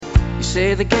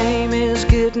say the game is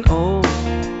getting old.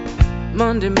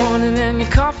 Monday morning and your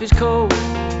coffee's cold.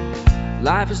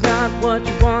 Life is not what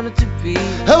you want it to be.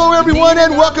 Hello, everyone,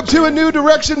 and welcome to A New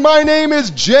Direction. My name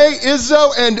is Jay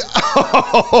Izzo, and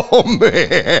oh,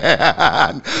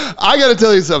 man, I got to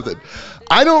tell you something.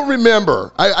 I don't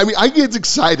remember. I mean, I get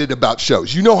excited about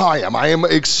shows. You know how I am. I am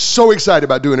so excited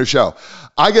about doing a show.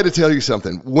 I got to tell you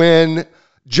something. When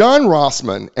John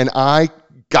Rossman and I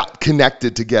got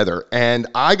connected together, and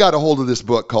I got a hold of this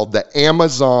book called The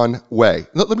Amazon Way.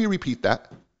 Let me repeat that.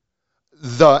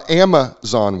 The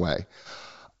Amazon Way.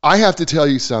 I have to tell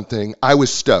you something. I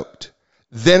was stoked.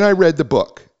 Then I read the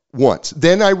book once.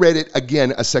 Then I read it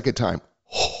again a second time.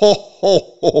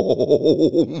 Oh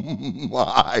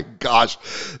my gosh.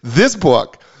 This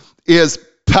book is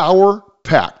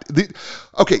power-packed.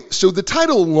 Okay, so the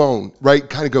title alone, right,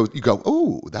 kind of goes, you go,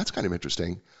 oh, that's kind of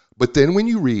interesting. But then when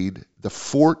you read the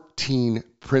 14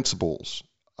 principles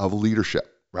of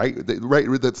leadership, right,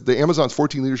 the Amazon's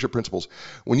 14 leadership principles,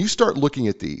 when you start looking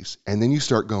at these and then you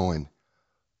start going,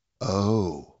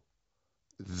 oh,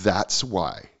 that's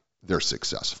why they're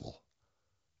successful.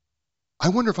 I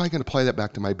wonder if I can apply that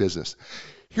back to my business.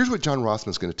 Here's what John Rossman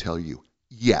is going to tell you.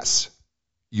 Yes,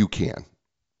 you can.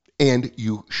 And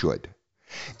you should.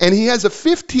 And he has a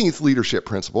 15th leadership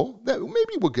principle that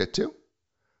maybe we'll get to,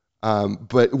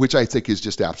 but which I think is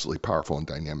just absolutely powerful and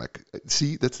dynamic.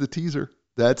 See, that's the teaser.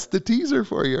 That's the teaser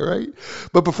for you, right?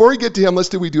 But before we get to him, let's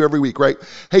do what we do every week, right?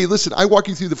 Hey, listen, I walk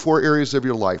you through the 4 areas of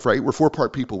your life, right? We're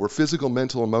 4-part people. We're physical,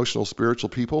 mental, emotional, spiritual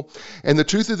people. And the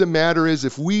truth of the matter is,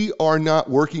 if we are not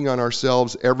working on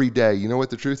ourselves every day, you know what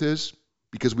the truth is?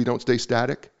 Because we don't stay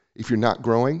static. If you're not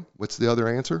growing, what's the other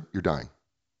answer? You're dying.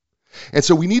 And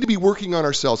so we need to be working on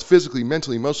ourselves physically,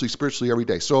 mentally, emotionally, spiritually every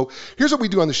day. So here's what we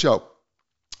do on the show.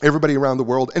 Everybody around the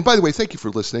world, and by the way, thank you for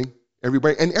listening,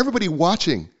 everybody, and everybody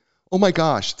watching. Oh my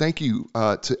gosh, thank you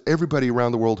to everybody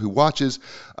around the world who watches,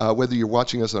 whether you're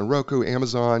watching us on Roku,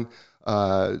 Amazon,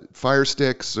 Fire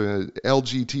Sticks,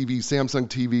 LG TV, Samsung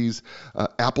TVs,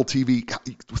 Apple TV.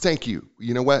 Thank you.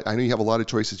 You know what? I know you have a lot of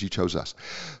choices. You chose us.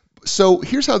 So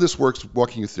here's how this works,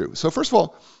 walking you through. So first of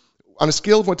all, on a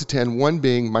scale of 1 to 10, 1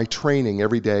 being my training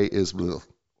every day is bleh,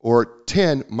 or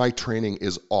 10, my training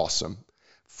is awesome.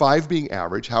 5 being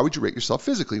average, how would you rate yourself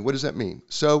physically? What does that mean?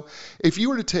 So if you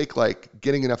were to take like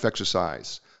getting enough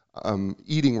exercise,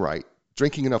 eating right,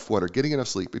 drinking enough water, getting enough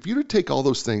sleep, if you were to take all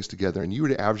those things together and you were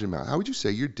to average them out, how would you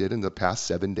say you did in the past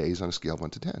 7 days on a scale of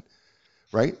 1 to 10,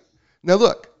 right? Now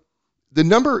look, the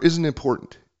number isn't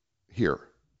important here.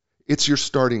 It's your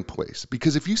starting place.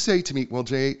 Because if you say to me, well,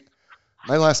 Jay,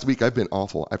 my last week I've been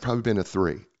awful. I've probably been a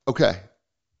 3. Okay,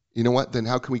 you know what? Then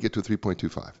how can we get to a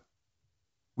 3.25?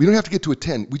 We don't have to get to a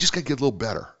 10. We just got to get a little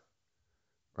better,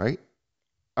 right?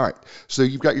 All right, so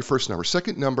you've got your first number.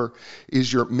 Second number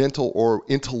is your mental or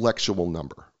intellectual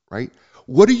number, right?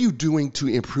 What are you doing to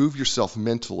improve yourself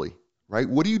mentally, right?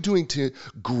 What are you doing to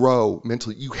grow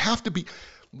mentally? You have to be,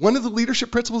 one of the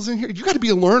leadership principles in here, you got to be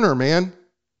a learner, man.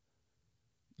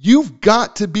 You've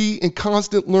got to be in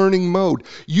constant learning mode.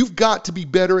 You've got to be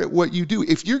better at what you do.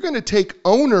 If you're going to take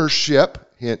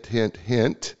ownership, hint, hint,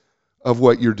 hint, of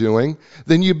what you're doing,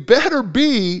 then you better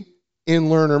be in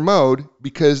learner mode,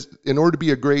 because in order to be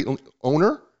a great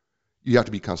owner, you have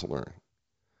to be constantly learning.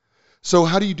 So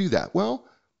how do you do that? Well,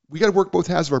 we got to work both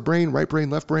halves of our brain, right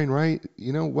brain, left brain, right?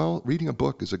 You know, well, reading a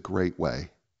book is a great way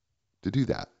to do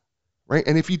that, right?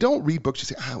 And if you don't read books, you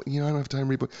say, I don't have time to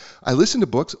read books. I listen to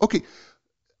books. Okay,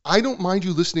 I don't mind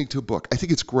you listening to a book. I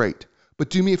think it's great.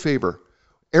 But do me a favor.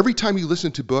 Every time you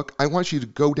listen to a book, I want you to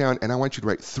go down and I want you to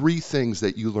write 3 things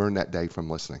that you learned that day from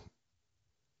listening.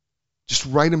 Just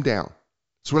write them down.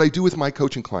 It's what I do with my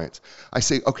coaching clients. I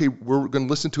say, okay, we're going to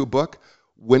listen to a book.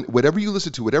 Whatever you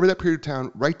listen to, whatever that period of time,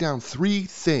 write down 3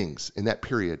 things in that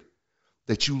period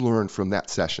that you learned from that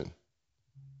session.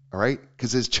 All right?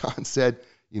 Because as John said,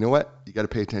 you know what? You got to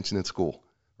pay attention in school,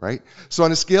 right? So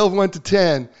on a scale of 1 to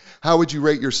 10, how would you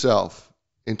rate yourself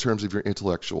in terms of your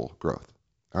intellectual growth?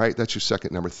 All right, that's your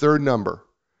second number. Third number,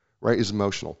 right, is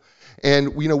emotional.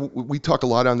 And we talk a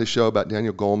lot on this show about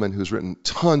Daniel Goleman, who's written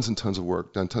tons and tons of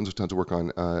work, done tons of work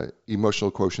on emotional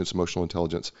quotients, emotional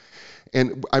intelligence.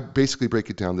 And I basically break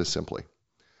it down this simply.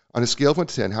 On a scale of 1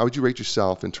 to 10, how would you rate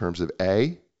yourself in terms of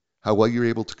A, how well you're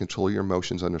able to control your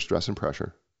emotions under stress and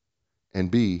pressure,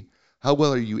 and B, how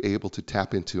well are you able to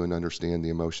tap into and understand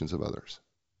the emotions of others?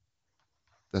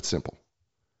 That's simple,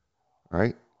 all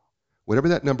right? Whatever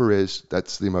that number is,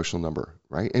 that's the emotional number,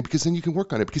 right? And because then you can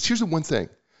work on it. Because here's the one thing.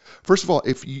 First of all,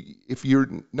 if you're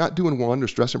not doing well under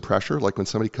stress and pressure, like when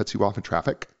somebody cuts you off in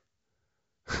traffic,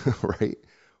 right?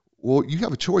 Well, you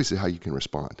have a choice of how you can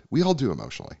respond. We all do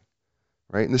emotionally,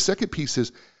 right? And the second piece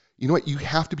is, you know what? You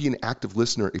have to be an active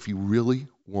listener if you really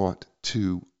want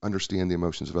to understand the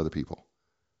emotions of other people,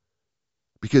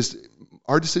 because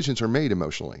our decisions are made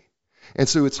emotionally. And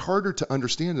so it's harder to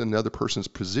understand another person's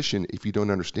position if you don't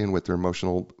understand what they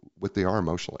are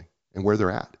emotionally and where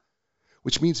they're at,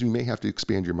 which means you may have to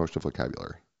expand your emotional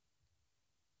vocabulary.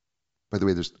 By the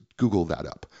way, Google that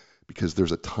up, because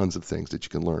there's tons of things that you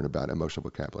can learn about emotional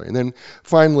vocabulary. And then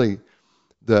finally,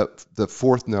 the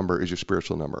fourth number is your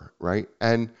spiritual number, right?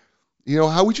 And,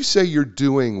 how would you say you're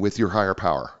doing with your higher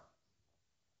power,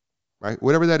 right?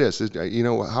 Whatever that is,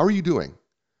 how are you doing?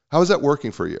 How is that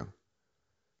working for you?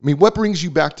 I mean, what brings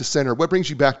you back to center? What brings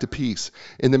you back to peace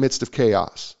in the midst of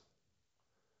chaos?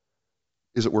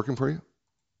 Is it working for you?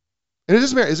 And it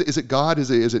doesn't matter. Is it God?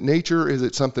 Is it nature? Is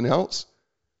it something else?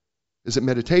 Is it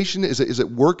meditation? Is it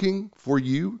working for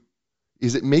you?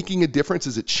 Is it making a difference?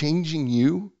 Is it changing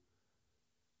you?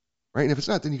 Right? And if it's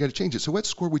not, then you got to change it. So what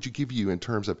score would you give you in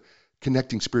terms of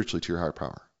connecting spiritually to your higher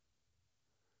power?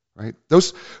 Right?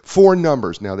 Those four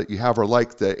numbers now that you have are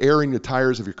like the air in the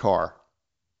tires of your car.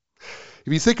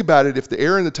 If you think about it, if the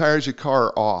air in the tires of your car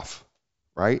are off,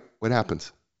 right, what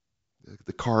happens?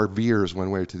 The car veers one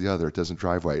way or to the other. It doesn't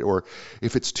drive right. Or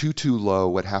if it's too low,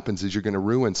 what happens is you're going to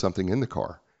ruin something in the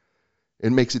car.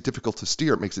 It makes it difficult to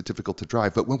steer. It makes it difficult to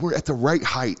drive. But when we're at the right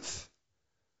height,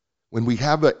 when we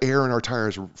have the air in our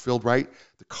tires filled right,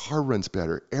 the car runs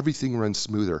better. Everything runs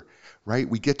smoother, right?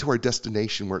 We get to our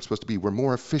destination where it's supposed to be. We're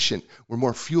more efficient. We're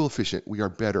more fuel efficient. We are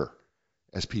better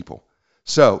as people.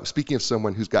 So, speaking of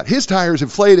someone who's got his tires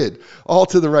inflated all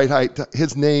to the right height,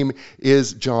 his name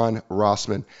is John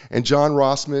Rossman. And John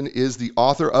Rossman is the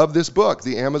author of this book,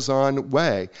 The Amazon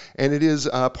Way. And it is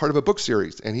part of a book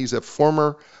series. And he's a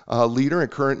former leader and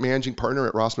current managing partner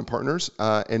at Rossman Partners,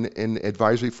 an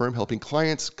advisory firm helping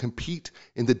clients compete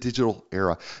in the digital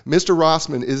era. Mr.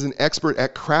 Rossman is an expert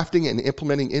at crafting and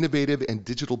implementing innovative and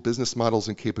digital business models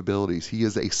and capabilities. He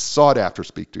is a sought-after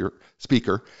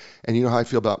speaker. And you know how I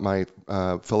feel about my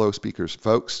fellow speakers.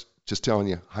 Folks, just telling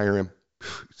you, hire him.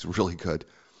 It's really good.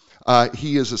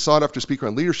 He is a sought-after speaker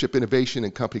on leadership, innovation,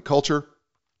 and company culture.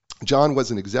 John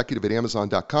was an executive at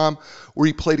Amazon.com, where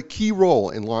he played a key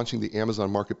role in launching the Amazon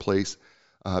Marketplace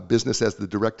business as the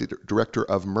director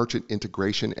of merchant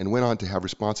integration, and went on to have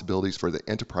responsibilities for the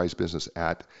enterprise business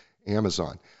at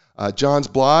Amazon. John's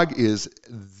blog is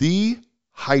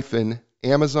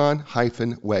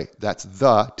the-Amazon-Way. That's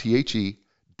the, T-H-E,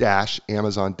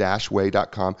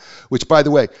 Amazon-way.com, which, by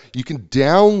the way, you can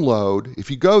download.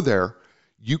 If you go there,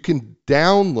 you can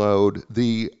download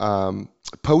the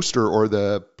poster or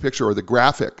the picture or the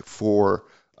graphic for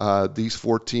these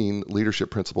 14 leadership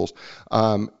principles.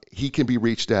 He can be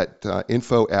reached at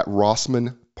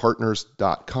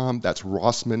info@rossmanpartners.com. That's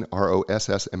Rossman,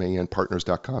 Rossman,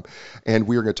 partners.com. And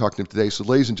we are going to talk to him today. So,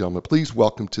 ladies and gentlemen, please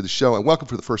welcome to the show, and welcome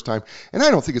for the first time, and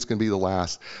I don't think it's going to be the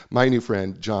last, my new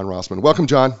friend, John Rossman. Welcome,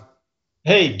 John.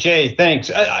 Hey, Jay,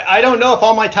 thanks. I don't know if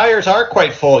all my tires are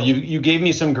quite full. You gave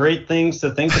me some great things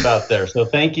to think about there, so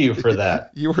thank you for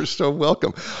that. You are so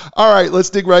welcome. All right,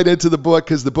 let's dig right into the book,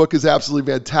 because the book is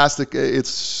absolutely fantastic. It's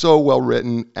so well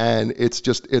written, and it's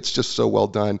just so well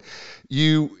done.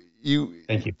 Thank you.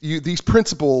 These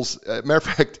principles, matter of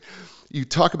fact, you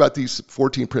talk about these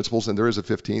 14 principles, and there is a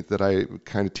 15th that I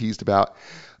kind of teased about.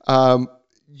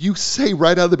 You say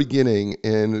right out of the beginning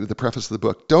in the preface of the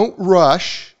book, don't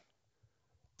rush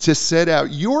to set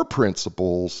out your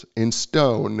principles in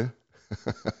stone.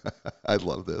 I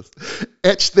love this.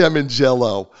 Etch them in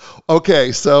Jell-O.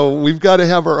 Okay, so we've got to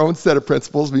have our own set of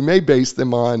principles. We may base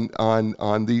them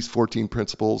on these 14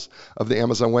 principles of the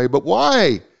Amazon Way, but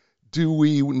why do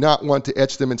we not want to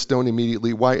etch them in stone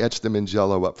immediately? Why etch them in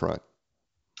Jell-O up front?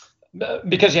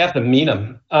 Because you have to mean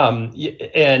them,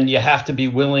 and you have to be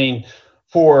willing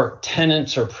for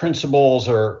tenets or principles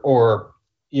or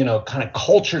kind of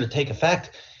culture to take effect.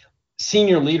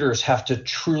 Senior leaders have to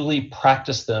truly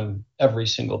practice them every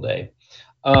single day.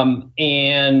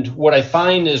 And what I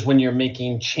find is when you're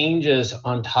making changes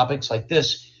on topics like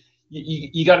this,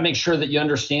 you got to make sure that you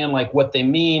understand like what they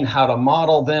mean, how to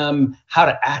model them, how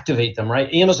to activate them,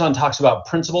 right? Amazon talks about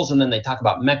principles, and then they talk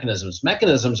about mechanisms.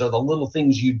 Mechanisms are the little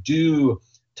things you do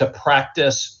to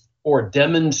practice or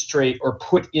demonstrate or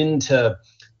put into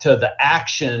the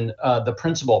action, the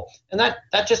principle. And that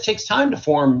just takes time to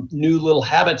form new little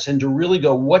habits and to really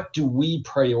go, what do we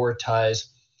prioritize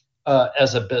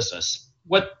as a business?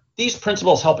 What these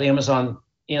principles help Amazon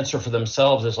answer for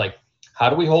themselves is like, how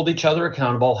do we hold each other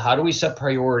accountable? How do we set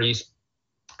priorities?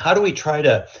 How do we try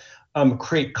to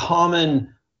create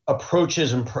common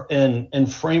approaches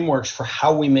and frameworks for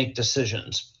how we make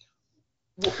decisions?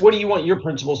 what do you want your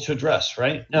principles to address,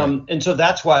 right? And so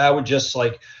that's why I would just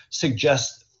like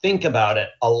suggest think about it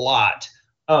a lot.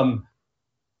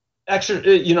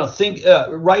 Think,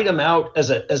 write them out as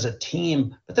a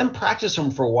team, but then practice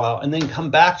them for a while, and then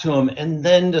come back to them, and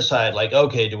then decide like,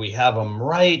 okay, do we have them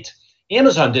right?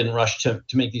 Amazon didn't rush to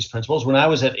make these principles. When I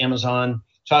was at Amazon,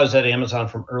 so I was at Amazon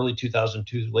from early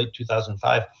 2002 to late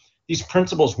 2005. These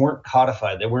principles weren't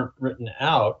codified; they weren't written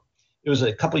out. It was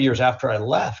a couple of years after I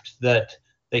left that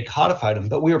they codified them,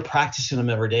 but we were practicing them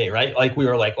every day, right? Like we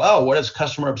were like, wow, what does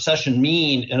customer obsession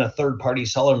mean in a third-party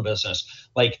seller business?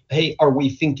 Like, hey, are we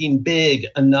thinking big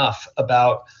enough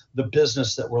about the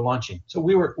business that we're launching? So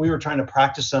we were trying to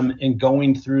practice them and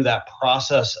going through that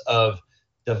process of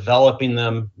developing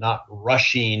them, not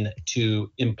rushing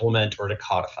to implement or to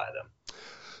codify them.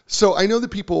 So I know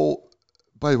that people,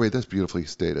 by the way, that's beautifully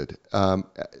stated.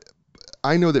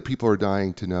 I know that people are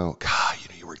dying to know, God,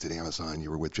 you worked at Amazon,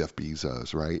 you were with Jeff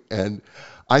Bezos, right? And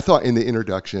I thought in the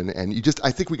introduction, and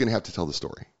I think we're going to have to tell the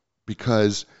story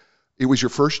because it was your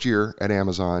first year at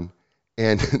Amazon,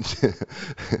 and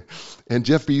and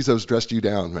Jeff Bezos dressed you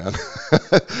down, man.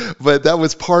 But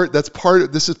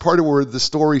this is part of where the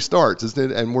story starts,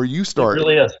 isn't it? And where you start. It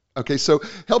really is. Okay, so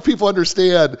help people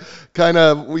understand kind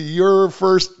of your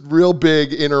first real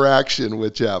big interaction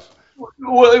with Jeff.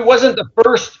 Well, it wasn't the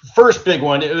first big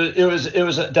one. It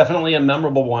was definitely a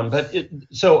memorable one. But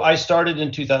so I started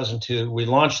in 2002. We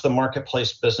launched the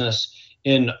marketplace business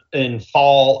in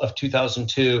fall of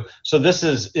 2002. So this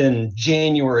is in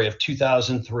January of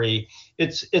 2003.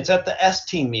 It's at the S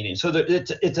team meeting. So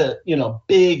it's a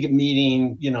big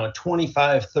meeting.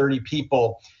 25, 30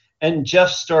 people. And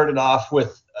Jeff started off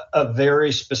with a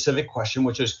very specific question,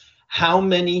 which is, how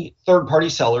many third-party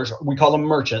sellers, we call them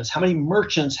merchants, how many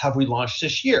merchants have we launched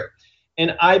this year?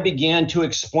 And I began to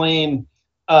explain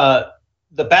the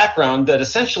background that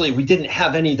essentially we didn't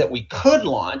have any that we could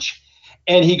launch.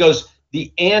 And he goes,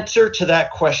 the answer to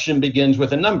that question begins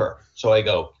with a number. So I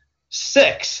go,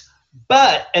 6.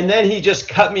 And then he just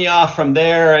cut me off from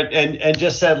there and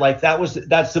just said like,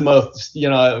 that's the most,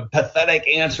 pathetic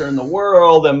answer in the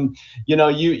world. And,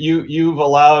 you've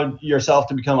allowed yourself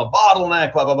to become a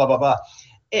bottleneck, blah, blah, blah, blah, blah.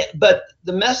 But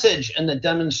the message and the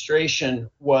demonstration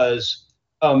was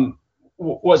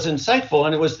insightful.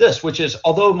 And it was this, which is,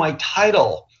 although my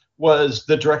title was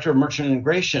the director of merchant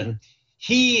integration,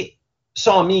 he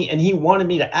saw me and he wanted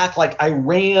me to act like I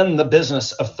ran the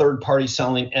business of third-party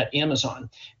selling at Amazon.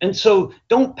 And so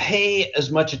don't pay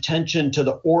as much attention to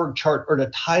the org chart or the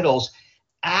titles.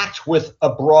 Act with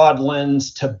a broad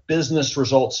lens to business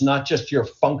results, not just your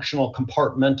functional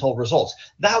compartmental results.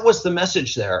 That was the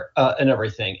message there and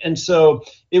everything. And so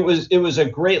it was a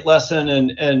great lesson.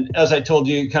 And as I told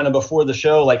you kind of before the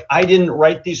show, like I didn't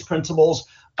write these principles.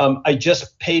 I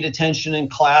just paid attention in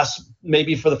class,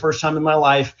 maybe for the first time in my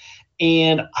life.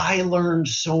 And I learned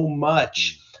so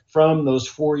much from those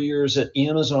 4 years at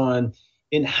Amazon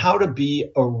in how to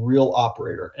be a real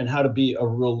operator and how to be a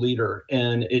real leader.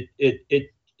 And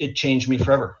it changed me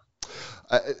forever.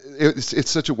 It's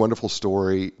such a wonderful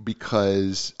story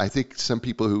because I think some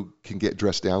people who can get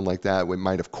dressed down like that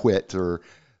might have quit or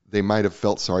they might have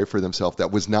felt sorry for themselves.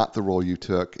 That was not the role you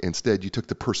took. Instead, you took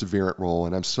the perseverant role.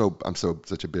 And I'm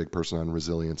such a big person on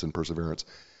resilience and perseverance.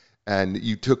 And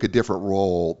you took a different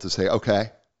role to say, okay,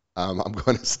 I'm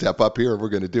going to step up here and we're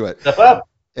going to do it. Step up.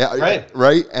 Yeah,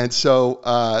 right. And so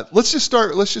let's just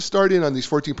start in on these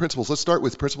 14 principles. Let's start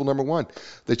with principle number 1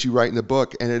 that you write in the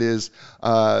book. And it is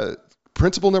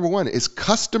principle number 1 is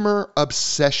customer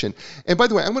obsession. And by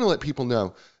the way, I'm going to let people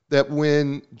know that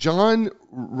when John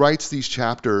writes these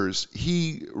chapters,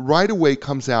 he right away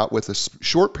comes out with a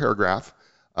short paragraph,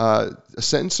 a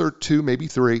sentence or 2, maybe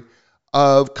 3,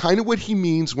 of kind of what he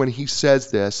means when he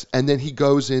says this, and then he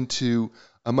goes into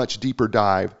a much deeper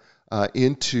dive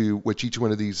into what each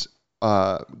one of these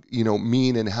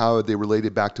mean and how they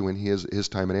related back to in his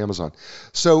time at Amazon.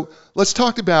 So let's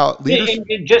talk about leadership.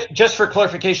 Just for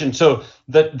clarification, so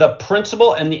the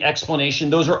principle and the explanation,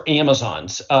 those are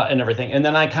Amazon's and everything, and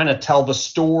then I kind of tell the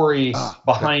story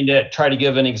behind it, try to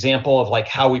give an example of like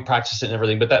how we practice it and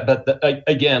everything. But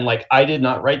again, like I did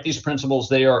not write these principles;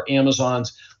 they are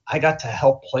Amazon's. I got to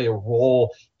help play a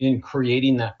role in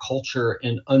creating that culture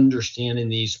and understanding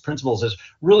these principles as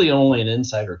really only an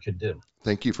insider could do.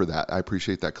 Thank you for that. I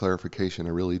appreciate that clarification. I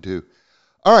really do.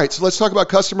 All right, so let's talk about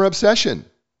customer obsession.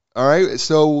 All right,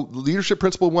 so leadership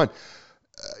principle 1.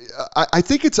 I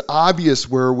think it's obvious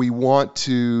where we want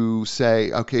to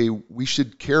say, okay, we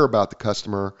should care about the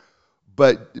customer,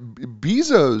 but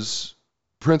Bezos'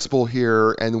 principle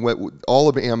here and what all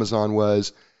of Amazon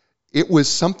was, It was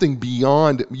something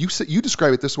beyond, you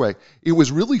describe it this way. It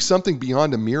was really something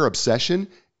beyond a mere obsession.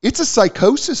 It's a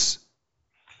psychosis.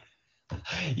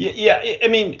 Yeah. I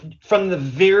mean, from the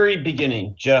very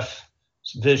beginning, Jeff's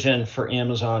vision for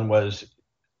Amazon was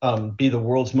be the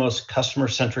world's most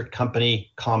customer-centric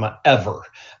company, ever.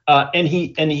 And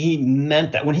he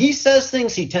meant that. When he says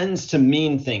things, he tends to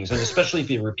mean things, and especially if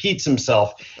he repeats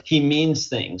himself, he means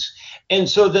things. And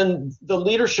so then the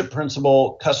leadership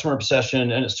principle, customer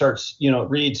obsession, and it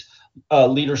reads,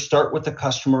 leaders start with the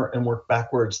customer and work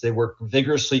backwards. They work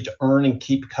vigorously to earn and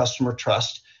keep customer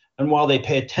trust. And while they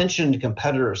pay attention to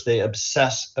competitors, they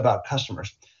obsess about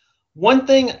customers.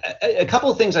 A couple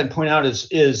of things I'd point out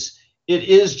is it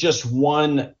is just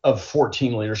one of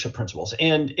 14 leadership principles.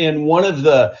 And one of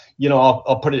the,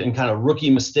 I'll put it in kind of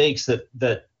rookie mistakes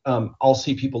that I'll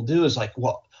see people do is like,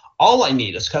 well, all I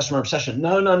need is customer obsession.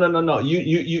 No.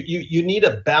 You need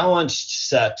a balanced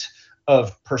set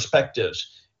of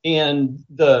perspectives. And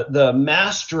the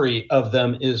mastery of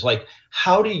them is like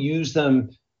how to use them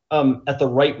at the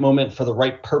right moment for the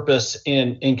right purpose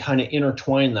and kind of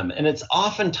intertwine them. And it's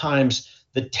oftentimes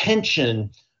the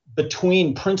tension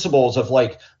between principles of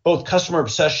like both customer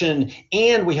obsession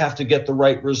and we have to get the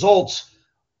right results.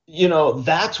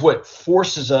 That's what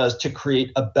forces us to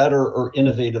create a better or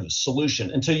innovative solution.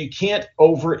 And so you can't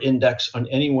over-index on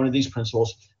any one of these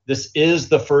principles. This is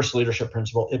the first leadership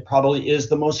principle. It probably is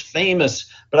the most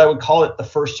famous, but I would call it the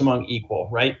first among equal,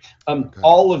 right? Okay.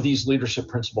 All of these leadership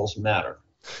principles matter.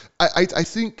 I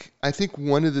think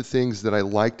one of the things that I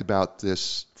liked about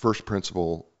this first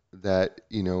principle that,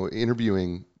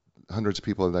 interviewing hundreds of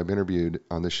people that I've interviewed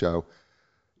on this show,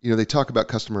 they talk about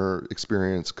customer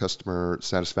experience, customer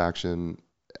satisfaction.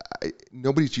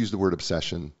 Nobody's used the word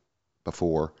obsession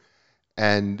before.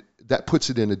 And that puts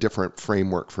it in a different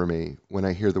framework for me when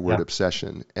I hear the word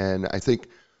obsession. And I think,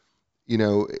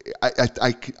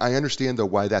 I understand though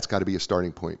why that's got to be a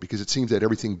starting point, because it seems that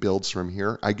everything builds from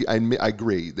here. I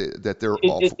agree that they're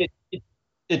awful.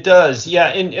 It does, yeah.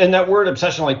 And that word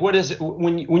obsession, like, what is it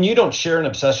when you don't share an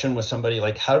obsession with somebody?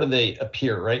 Like, how do they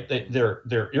appear, right?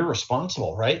 They're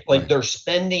irresponsible, right? Like they're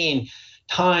spending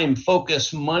time,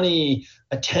 focus, money,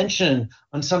 attention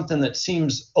on something that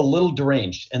seems a little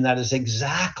deranged, and that is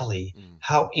exactly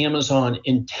how Amazon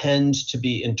intends to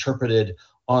be interpreted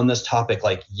on this topic.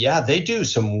 Like, yeah, they do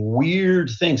some weird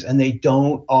things, and they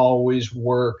don't always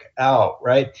work out,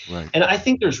 right? And I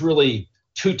think there's really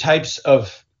two types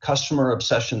of customer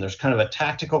obsession. There's kind of a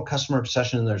tactical customer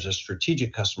obsession, and there's a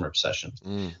strategic customer obsession.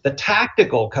 The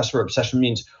tactical customer obsession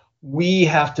means we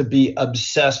have to be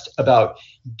obsessed about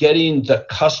getting the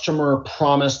customer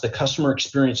promise, the customer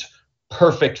experience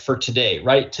perfect for today,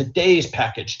 right? Today's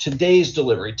package, today's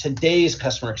delivery, today's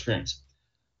customer experience.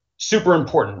 Super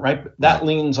important, right? That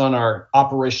leans on our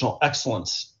operational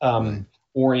excellence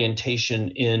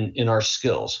orientation in our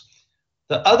skills.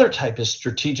 The other type is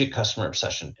strategic customer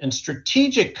obsession. And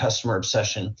strategic customer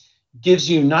obsession gives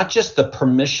you not just the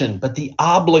permission, but the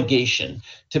obligation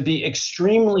to be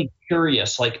extremely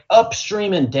curious, like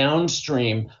upstream and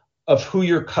downstream of who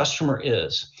your customer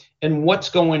is and what's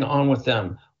going on with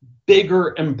them, bigger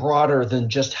and broader than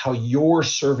just how you're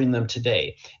serving them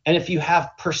today. And if you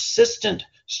have persistent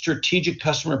strategic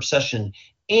customer obsession,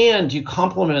 and you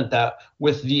complement that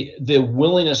with the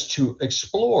willingness to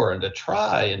explore and to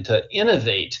try and to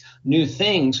innovate new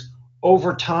things,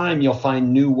 over time, you'll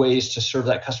find new ways to serve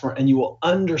that customer, and you will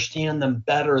understand them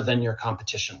better than your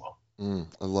competition will.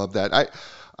 I love that.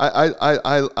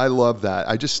 I love that.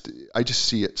 I just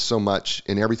see it so much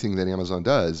in everything that Amazon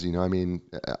does.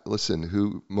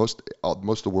 Listen, most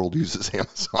of the world uses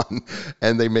Amazon,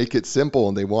 and they make it simple,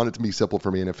 and they want it to be simple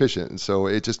for me and efficient. And so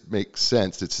it just makes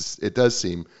sense. It does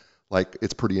seem like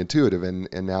it's pretty intuitive. And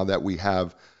now that we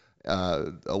have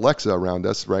Alexa around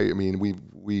us, right? I mean,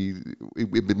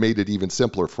 we've made it even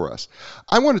simpler for us.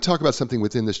 I want to talk about something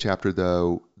within this chapter,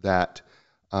 though, that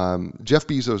Jeff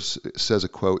Bezos says a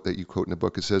quote that you quote in the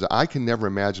book. It says, "I can never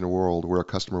imagine a world where a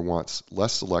customer wants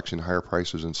less selection, higher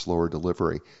prices, and slower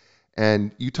delivery."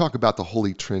 And you talk about the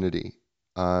Holy Trinity,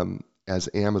 as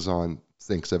Amazon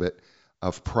thinks of it,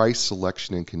 of price,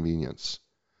 selection, and convenience.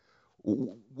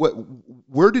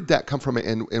 Where did that come from,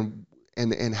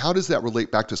 and how does that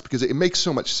relate back to us? Because it makes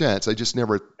so much sense. I just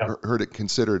never heard it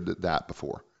considered that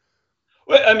before.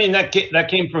 Well, I mean, that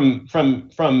came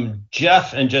from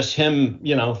Jeff and just him,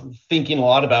 thinking a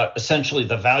lot about essentially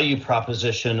the value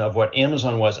proposition of what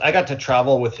Amazon was. I got to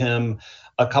travel with him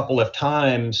a couple of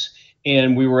times,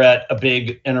 and we were at a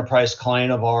big enterprise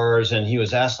client of ours, and he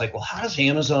was asked, like, well, how does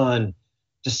Amazon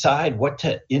decide what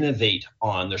to innovate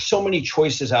on? There's so many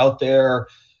choices out there.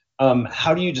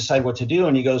 how do you decide what to do?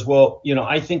 And he goes, well,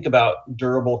 I think about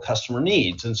durable customer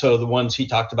needs. And so the ones he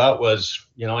talked about was,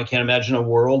 I can't imagine a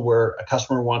world where a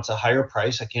customer wants a higher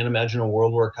price. I can't imagine a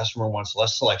world where a customer wants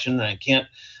less selection. And I can't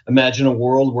imagine a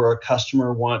world where a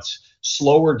customer wants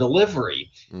slower delivery.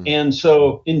 Mm-hmm. And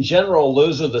so in general,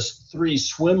 those are the three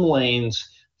swim lanes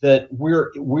that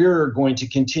we're going to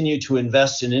continue to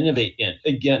invest and innovate in.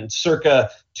 Again,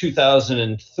 circa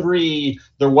 2003,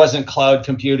 there wasn't cloud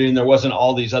computing, there wasn't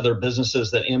all these other businesses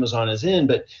that Amazon is in,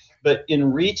 but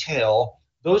in retail,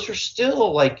 those are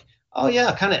still like, oh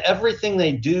yeah, kind of everything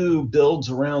they do builds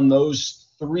around those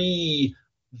three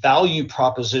value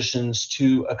propositions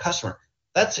to a customer.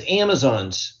 That's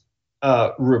Amazon's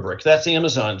rubric. That's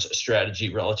Amazon's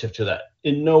strategy relative to that.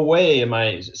 In no way am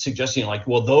I suggesting like,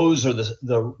 well, those are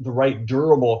the right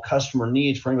durable customer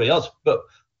needs for anybody else. But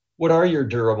what are your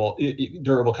durable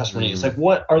customer needs? Like,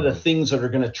 what are the things that are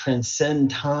going to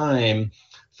transcend time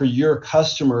for your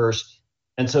customers?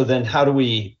 And so then how do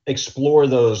we explore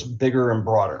those bigger and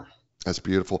broader? That's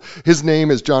beautiful. His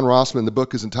name is John Rossman. The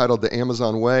book is entitled The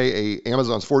Amazon Way,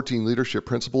 Amazon's 14 Leadership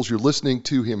Principles. You're listening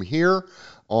to him here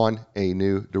on A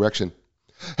New Direction.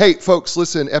 Hey, folks,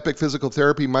 listen, Epic Physical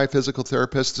Therapy, my physical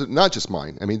therapist, not just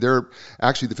mine. I mean, they're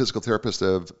actually the physical therapist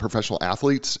of professional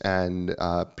athletes and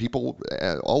people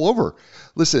all over.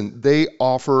 Listen, they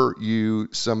offer you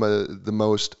some of the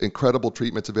most incredible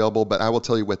treatments available, but I will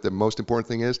tell you what the most important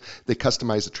thing is. They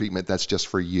customize the treatment that's just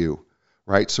for you.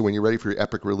 Right? So when you're ready for your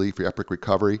epic relief, your epic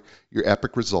recovery, your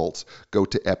epic results, go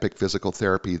to Epic Physical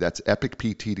Therapy. That's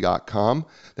epicpt.com.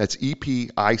 That's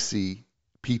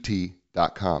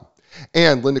EPICPT.com.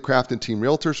 And Linda Craft and Team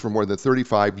Realtors for more than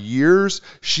 35 years.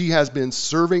 She has been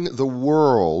serving the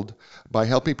world by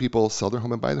helping people sell their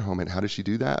home and buy their home. And how does she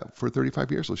do that for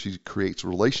 35 years? Well, she creates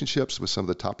relationships with some of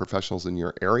the top professionals in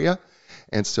your area.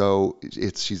 And so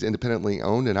she's independently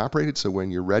owned and operated. So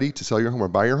when you're ready to sell your home or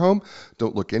buy your home,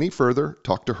 don't look any further.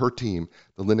 Talk to her team,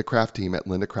 the Linda Craft team at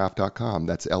lindacraft.com.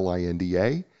 That's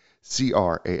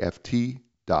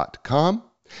LINDACRAFT.com.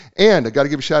 And I got to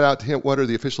give a shout out to Hint Water,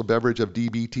 the official beverage of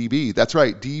DBTV. That's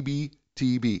right,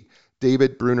 DBTV,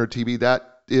 David Bruner TV.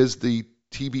 That is the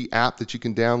TV app that you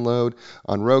can download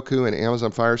on Roku and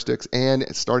Amazon Fire Sticks.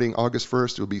 And starting August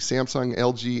 1st, it will be Samsung,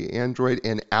 LG, Android,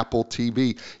 and Apple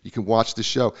TV. You can watch the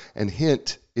show. And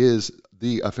Hint is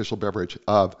the official beverage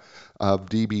of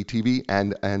DBTV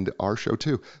and our show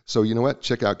too. So you know what?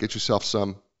 Check out, get yourself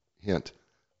some Hint.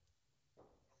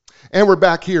 And we're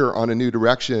back here on A New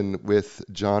Direction with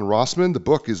John Rossman. The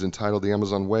book is entitled The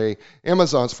Amazon Way,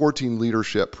 Amazon's 14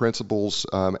 Leadership Principles.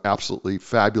 Absolutely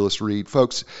fabulous read.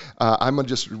 Folks, I'm going to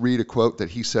just read a quote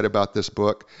that he said about this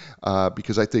book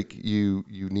because I think you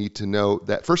need to know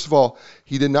that, first of all,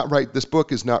 he did not write, this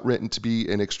book is not written to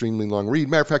be an extremely long read.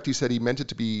 Matter of fact, he said he meant it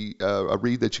to be a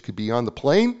read that you could be on the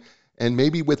plane and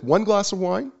maybe with one glass of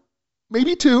wine,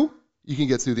 maybe two. You can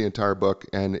get through the entire book,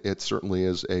 and it certainly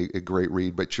is a great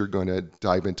read, but you're going to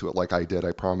dive into it like I did,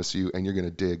 I promise you, and you're going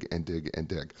to dig and dig and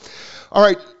dig. All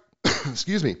right,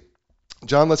 excuse me.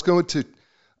 John, let's go into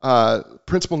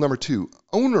principle number 2,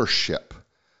 ownership.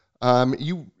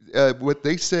 What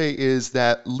they say is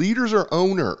that leaders are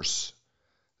owners.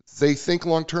 They think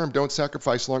long-term, don't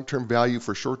sacrifice long-term value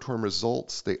for short-term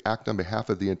results. They act on behalf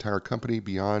of the entire company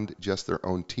beyond just their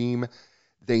own team.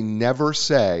 They never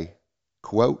say,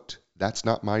 quote, "That's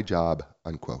not my job,"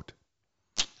 unquote.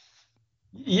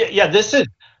 Yeah, this is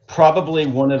probably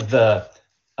one of the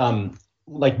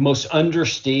most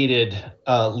understated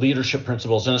leadership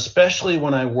principles, and especially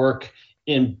when I work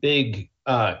in big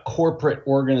corporate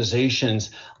organizations,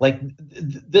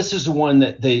 this is the one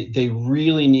that they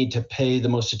really need to pay the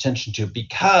most attention to,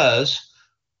 because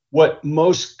what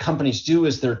most companies do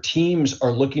is their teams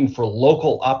are looking for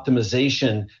local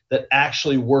optimization that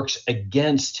actually works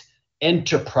against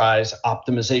enterprise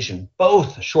optimization,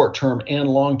 both short-term and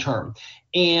long-term.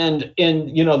 And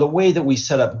the way that we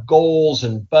set up goals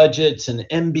and budgets and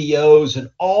MBOs and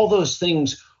all those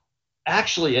things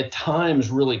actually at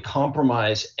times really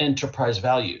compromise enterprise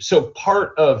value. So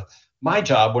part of my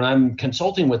job when I'm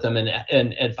consulting with them and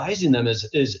advising them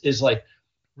is like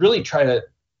really try to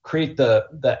create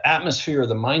the atmosphere,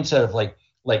 the mindset of like,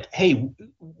 hey,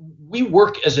 we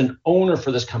work as an owner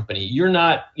for this company. You're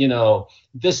not,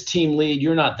 this team lead.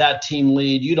 You're not that team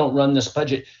lead. You don't run this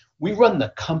budget. We run the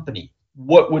company.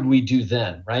 What would we do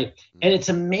then, right? And it's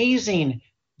amazing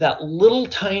that little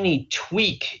tiny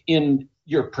tweak in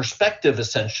your perspective,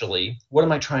 essentially, what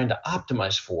am I trying to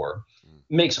optimize for,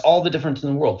 makes all the difference in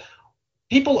the world.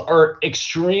 People are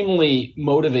extremely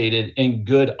motivated and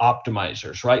good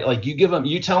optimizers, right? Like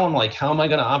you tell them like, how am I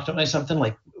going to optimize something?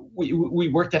 Like we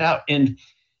worked it out. And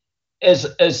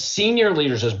as senior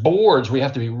leaders, as boards, we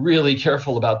have to be really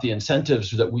careful about the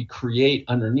incentives that we create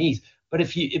underneath.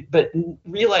 But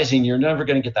realizing you're never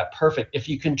going to get that perfect, if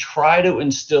you can try to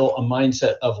instill a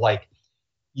mindset of like,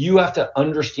 you have to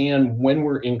understand when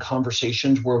we're in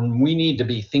conversations where we need to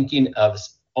be thinking of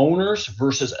owners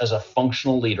versus as a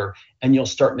functional leader, and you'll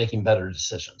start making better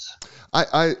decisions.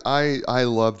 I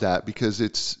love that, because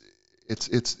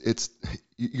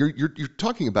you're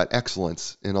talking about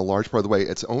excellence in a large part of the way.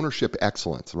 It's ownership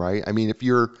excellence, right? I mean, if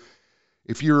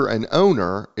you're an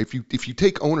owner, if you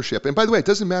take ownership, and by the way, it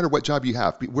doesn't matter what job you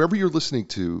have, wherever you're listening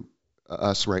to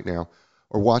us right now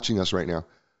or watching us right now,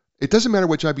 it doesn't matter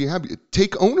what job you have.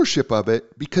 Take ownership of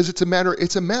it, because it's a matter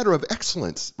of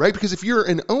excellence, right? Because if you're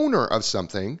an owner of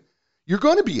something, you're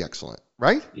going to be excellent,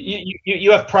 right?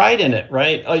 You have pride in it,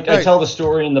 right? Like, right. I tell the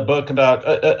story in the book about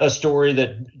a story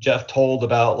that Jeff told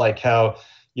about like how,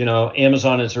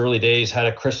 Amazon in its early days had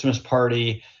a Christmas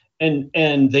party,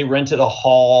 and they rented a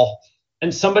hall,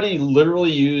 and somebody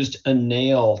literally used a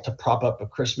nail to prop up a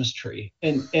Christmas tree.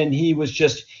 And he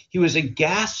was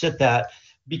aghast at that,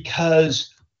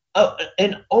 because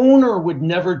an owner would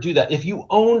never do that. If you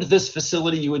owned this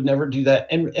facility, you would never do that.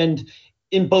 And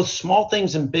in both small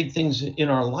things and big things in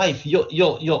our life,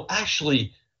 you'll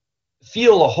actually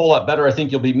feel a whole lot better. I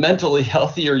think you'll be mentally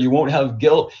healthier. You won't have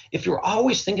guilt. If you're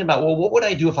always thinking about, well, what would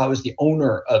I do if I was the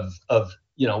owner of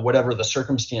whatever the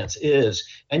circumstance is,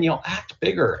 and you'll act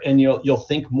bigger, and you'll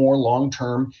think more long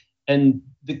term. And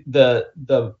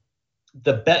the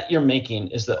bet you're making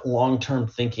is that long term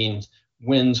thinking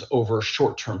wins over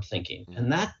short-term thinking.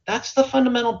 And that's the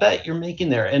fundamental bet you're making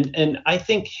there. And I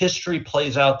think history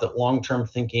plays out that long-term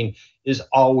thinking is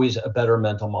always a better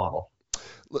mental model.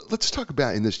 Let's talk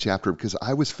about in this chapter, because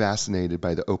I was fascinated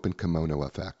by the open kimono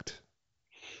effect.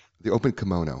 The open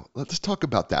kimono. Let's talk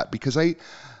about that, because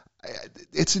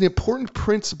it's an important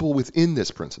principle within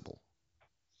this principle.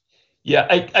 Yeah,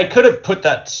 I could have put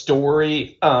that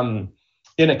story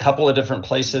in a couple of different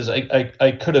places.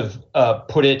 I could have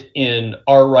put it in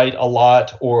our right a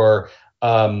lot, or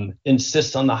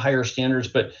insist on the higher standards,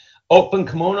 but open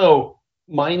kimono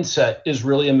mindset is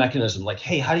really a mechanism. Like,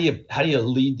 hey, how do you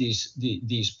lead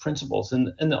these principles? And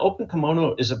the open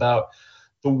kimono is about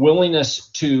the willingness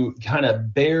to kind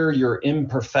of bear your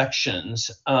imperfections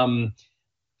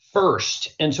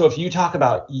first. And so if you talk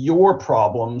about your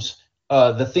problems,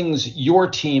 the things your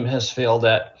team has failed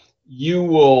at, you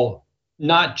will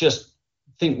not just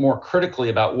think more critically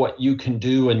about what you can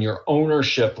do and your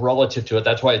ownership relative to it.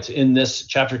 That's why it's in this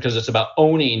chapter, because it's about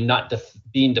owning, not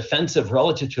being defensive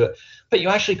relative to it. But you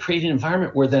actually create an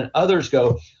environment where then others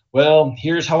go, well,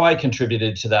 here's how I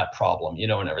contributed to that problem,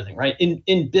 and everything, right?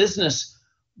 In business,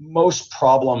 most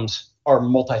problems are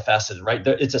multifaceted, right?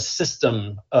 It's a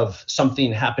system of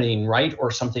something happening right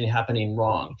or something happening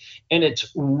wrong. And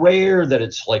it's rare that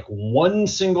it's like one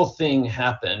single thing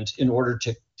happened in order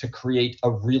to create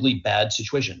a really bad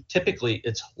situation. Typically,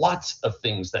 it's lots of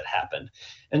things that happened.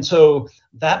 And so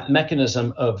that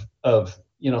mechanism of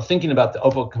thinking about the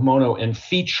open kimono and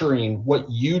featuring what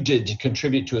you did to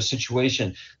contribute to a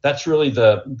situation, that's really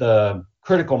the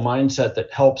critical mindset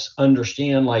that helps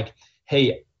understand, like,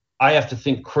 hey, I have to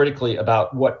think critically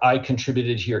about what I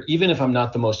contributed here, even if I'm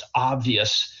not the most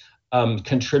obvious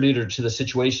contributor to the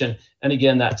situation. And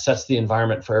again, that sets the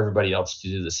environment for everybody else to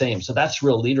do the same. So that's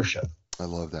real leadership. I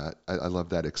love that. I love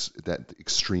that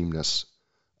extremeness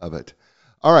of it.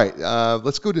 All right,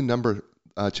 let's go to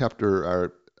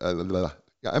chapter. I'm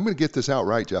going to get this out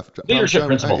right, Jeff. Leadership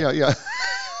principle. Yeah.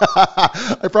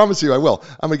 I promise you I will.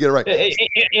 I'm going to get it right.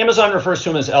 Amazon refers to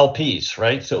them as LPs,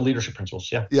 right? So leadership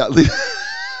principles, yeah. Yeah.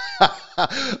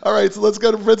 All right, so let's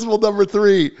go to principle number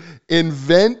 3.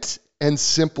 Invent and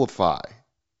simplify.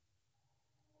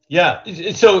 Yeah,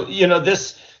 so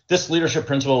this leadership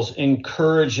principles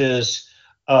encourages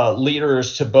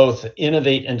leaders to both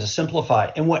innovate and to simplify.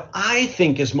 And what I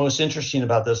think is most interesting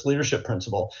about this leadership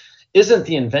principle isn't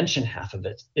the invention half of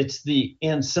it. It's the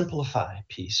and simplify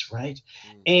piece, right?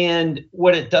 And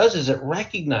what it does is it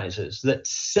recognizes that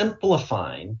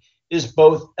simplifying is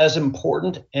both as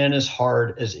important and as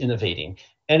hard as innovating.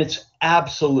 And it's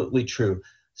absolutely true.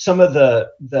 Some of the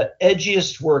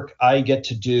edgiest work I get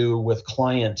to do with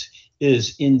clients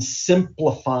is in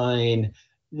simplifying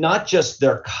not just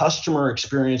their customer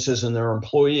experiences and their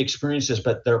employee experiences,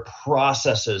 but their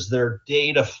processes, their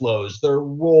data flows, their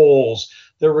roles,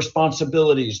 their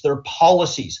responsibilities, their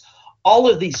policies. All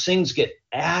of these things get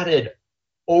added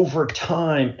over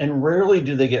time, and rarely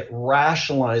do they get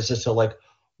rationalized as to like,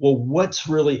 well, what's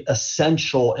really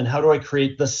essential and how do I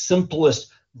create the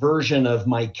simplest version of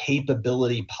my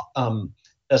capability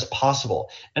as possible?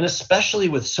 And especially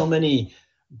with so many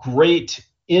great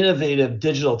innovative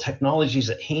digital technologies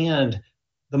at hand,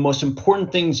 the most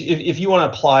important things, if you want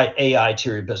to apply AI to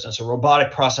your business or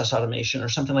robotic process automation or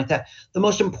something like that, the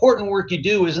most important work you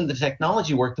do isn't the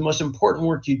technology work. The most important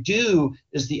work you do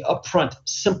is the upfront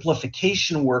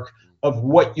simplification work of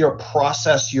what your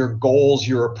process, your goals,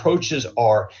 your approaches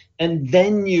are, and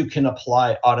then you can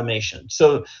apply automation.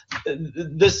 So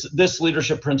this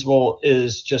leadership principle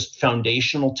is just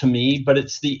foundational to me, but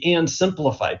it's the and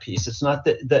simplify piece. It's not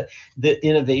the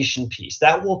innovation piece.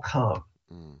 That will come.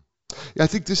 Yeah, I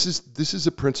think this is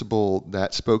a principle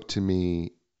that spoke to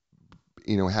me,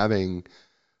 having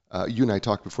you and I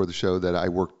talked before the show that I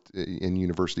worked in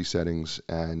university settings,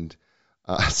 and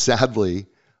sadly,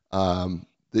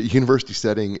 the university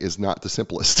setting is not the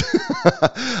simplest.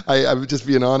 I'm just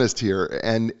being honest here,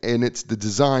 and it's the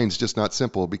design's just not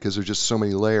simple because there's just so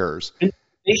many layers.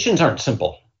 Innovations aren't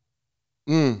simple.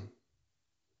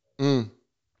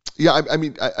 Yeah, I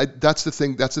mean, that's the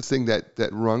thing. That's the thing that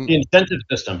rung the incentive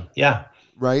system. Yeah.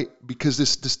 Right, because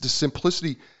this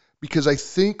simplicity. Because I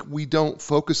think we don't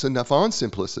focus enough on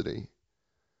simplicity.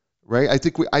 Right. I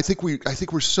think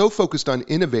we're so focused on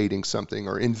innovating something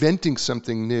or inventing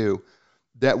something new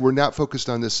that we're not focused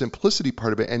on the simplicity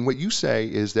part of it. And what you say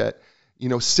is that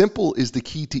simple is the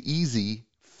key to easy,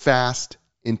 fast,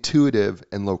 intuitive,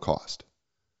 and low cost.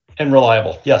 And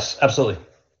reliable. Yes, absolutely.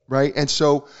 Right, and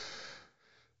so.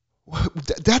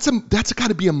 That's got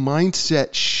to be a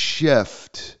mindset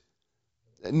shift,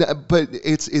 but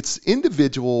it's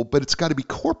individual, but it's got to be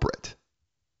corporate.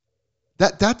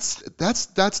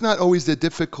 That's not always the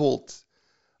difficult.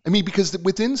 I mean, because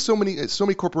within so many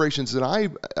corporations that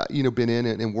I've been in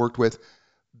and worked with,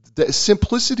 the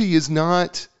simplicity is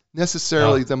not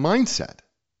necessarily the mindset.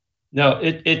 No,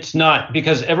 it's not,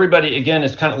 because everybody again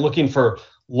is kind of looking for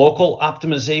local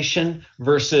optimization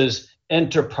versus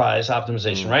enterprise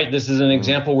optimization, right? This is an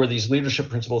example where these leadership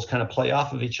principles kind of play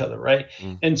off of each other, right?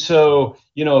 And so,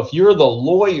 if you're the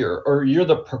lawyer or you're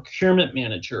the procurement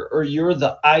manager or you're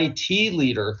the IT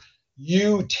leader,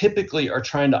 you typically are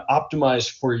trying to optimize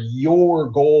for your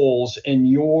goals and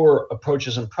your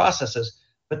approaches and processes.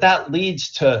 But that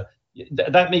leads to,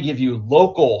 that may give you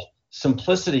local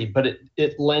simplicity, but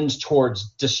it lends towards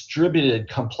distributed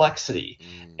complexity.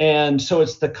 And so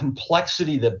it's the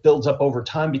complexity that builds up over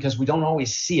time because we don't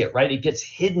always see it, right? It gets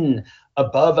hidden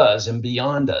above us and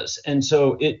beyond us. And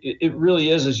so it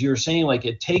really is, as you're saying, like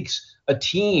it takes a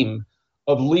team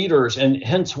of leaders, and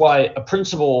hence why a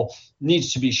principle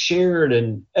needs to be shared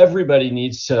and everybody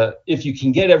needs to, if you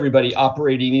can get everybody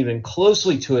operating even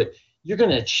closely to it, you're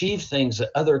going to achieve things that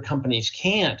other companies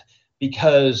can't,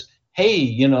 because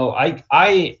hey,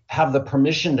 I have the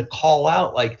permission to call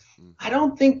out, like, I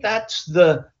don't think that's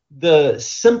the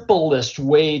simplest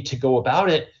way to go about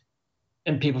it.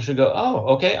 And people should go,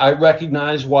 oh, okay, I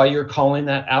recognize why you're calling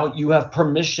that out. You have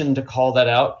permission to call that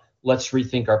out. Let's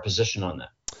rethink our position on that.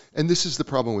 And this is the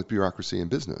problem with bureaucracy in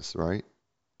business, right?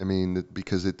 I mean,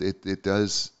 because it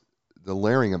does the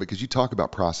layering of it, because you talk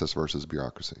about process versus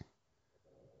bureaucracy.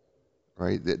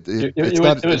 Right.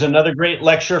 It was another great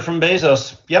lecture from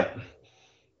Bezos. Yep.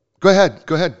 Go ahead.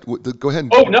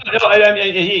 Oh no! I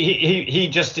mean, he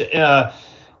just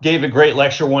gave a great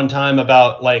lecture one time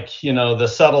about the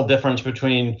subtle difference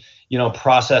between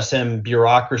process and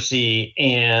bureaucracy,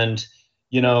 and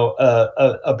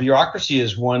a bureaucracy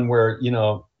is one where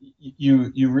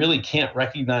you really can't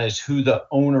recognize who the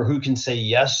owner, who can say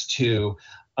yes to,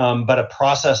 but a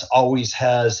process always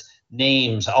has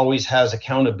names, always has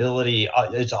accountability.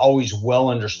 It's always well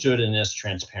understood and is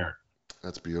transparent.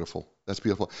 That's beautiful.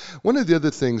 One of the other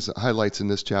things, highlights in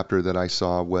this chapter that I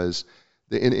saw was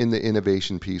in the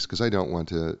innovation piece, because I don't want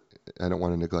to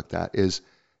neglect that, is,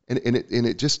 and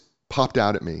it just popped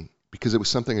out at me because it was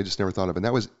something I just never thought of, and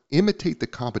that was imitate the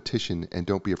competition and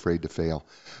don't be afraid to fail.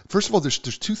 First of all, there's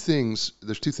two things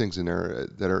in there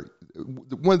that are,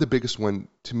 one of the biggest one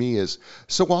to me is,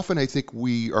 so often I think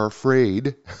we are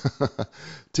afraid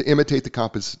to imitate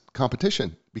the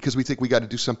competition because we think we got to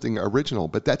do something original,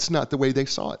 but that's not the way they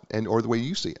saw it or the way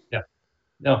you see it. Yeah.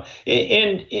 No.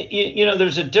 And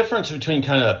there's a difference between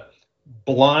kind of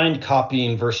blind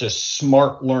copying versus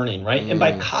smart learning, right? And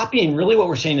by copying, really what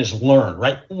we're saying is learn,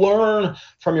 right? Learn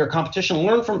from your competition,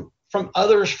 learn from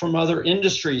others, from other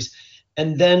industries,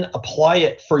 and then apply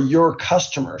it for your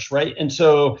customers, right? And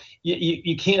so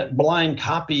you can't blind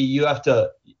copy. You have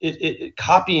to,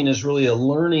 copying is really a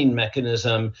learning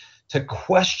mechanism to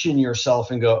question yourself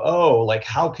and go, oh, like,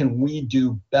 how can we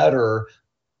do better?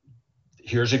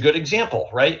 Here's a good example,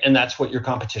 right? And that's what your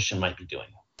competition might be doing.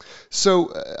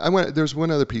 So there's one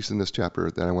other piece in this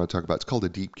chapter that I want to talk about. It's called a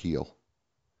deep keel.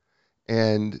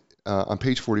 And on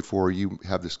page 44, you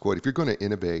have this quote: "If you're going to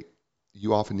innovate,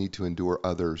 you often need to endure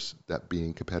others, that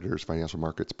being competitors, financial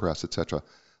markets, press, etc.,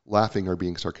 laughing or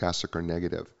being sarcastic or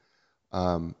negative."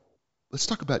 Let's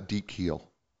talk about deep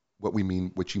keel. What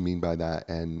you mean by that,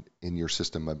 and in your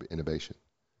system of innovation.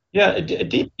 Yeah, a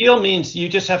deep deal means you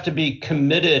just have to be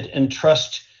committed and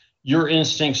trust your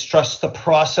instincts, trust the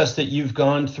process that you've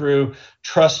gone through,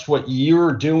 trust what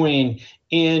you're doing,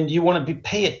 and you want to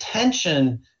pay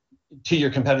attention to your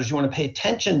competitors. You want to pay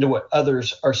attention to what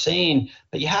others are saying,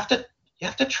 but you have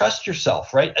to trust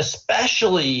yourself, right?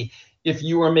 Especially if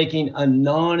you are making a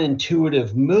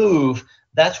non-intuitive move.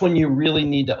 That's when you really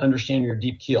need to understand your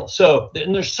deep keel. So,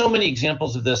 and there's so many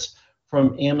examples of this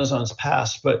from Amazon's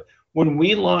past, but when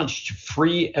we launched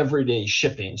free everyday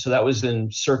shipping, so that was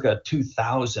in circa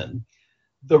 2000,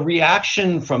 the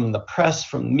reaction from the press,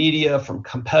 from media, from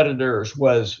competitors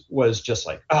was just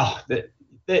like, oh,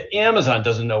 the Amazon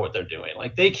doesn't know what they're doing.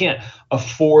 Like, they can't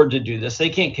afford to do this. They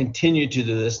can't continue to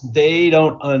do this. They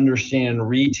don't understand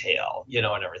retail,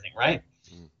 and everything, right?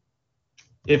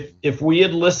 If we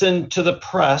had listened to the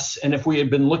press, and if we had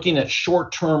been looking at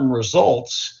short-term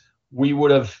results, we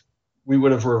would have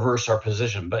reversed our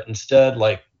position. But instead,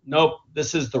 like, nope,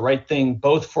 this is the right thing,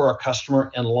 both for our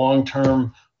customer and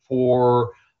long-term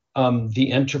for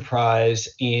the enterprise.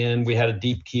 And we had a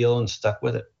deep keel and stuck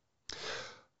with it.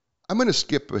 I'm going to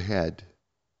skip ahead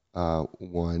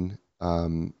one,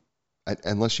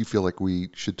 unless you feel like we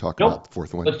should talk about the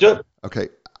fourth one. Let's do it. Okay,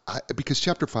 because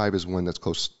chapter 5 is one that's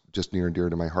just near and dear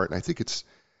to my heart, and I think it's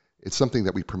something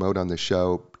that we promote on this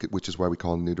show, which is why we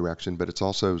call it New Direction. But it's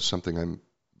also something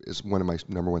is one of my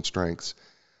number one strengths,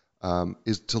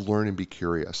 is to learn and be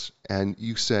curious. And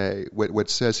you say what it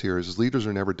says here is leaders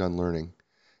are never done learning,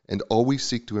 and always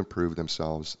seek to improve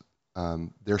themselves.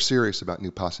 They're serious about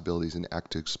new possibilities and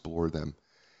act to explore them.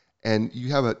 And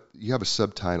you have a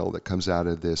subtitle that comes out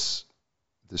of this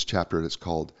chapter that's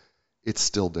called "It's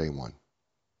Still Day One."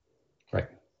 Right.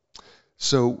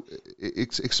 So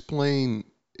explain,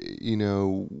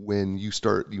 when you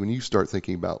start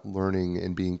thinking about learning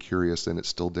and being curious, and it's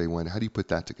still day one. How do you put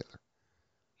that together?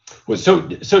 Well, so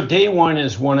day one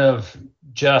is one of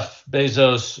Jeff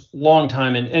Bezos' long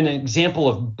time and an example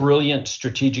of brilliant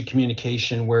strategic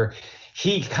communication, where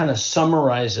he kind of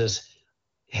summarizes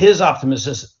his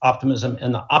optimism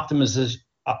and the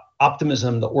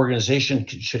optimism the organization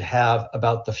should have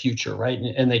about the future, right?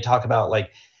 And they talk about,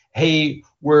 like, hey,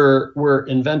 we're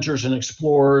inventors and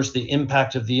explorers. The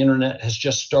impact of the internet has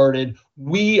just started.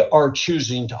 We are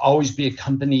choosing to always be a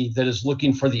company that is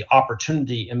looking for the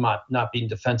opportunity and not being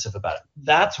defensive about it.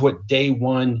 That's what day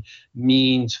one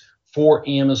means for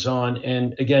Amazon.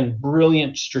 And again,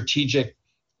 brilliant strategic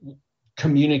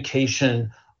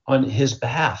communication on his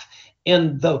behalf.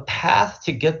 And the path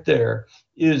to get there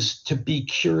is to be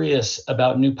curious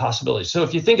about new possibilities. So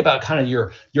if you think about kind of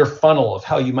your funnel of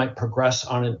how you might progress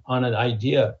on an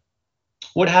idea,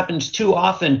 what happens too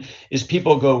often is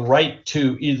people go right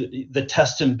to either the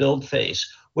test and build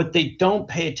phase. What they don't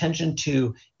pay attention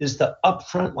to is the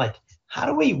upfront, like, how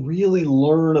do we really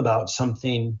learn about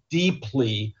something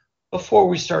deeply before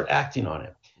we start acting on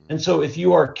it? And so if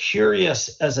you are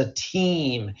curious as a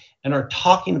team and are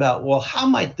talking about, well, how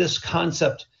might this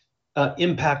concept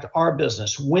impact our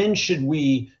business? When should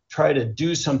we try to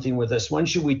do something with this? When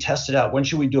should we test it out? When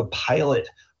should we do a pilot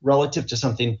relative to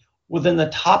something? Well, then the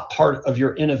top part of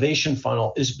your innovation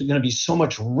funnel is going to be so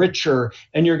much richer,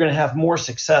 and you're going to have more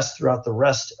success throughout the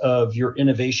rest of your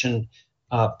innovation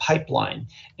pipeline.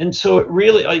 And so it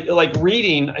really, like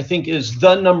reading, I think, is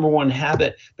the number one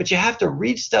habit, but you have to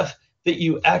read stuff that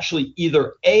you actually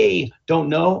either A, don't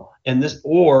know, and this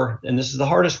is the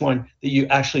hardest one, that you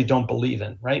actually don't believe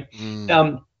in, right?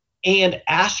 And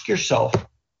ask yourself,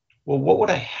 well, what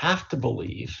would I have to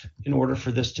believe in order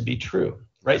for this to be true,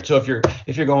 right? So if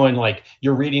you're going, like,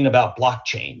 you're reading about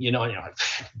blockchain, and you're like,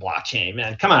 blockchain,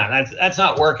 man, come on, that's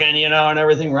not working, and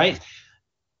everything, right?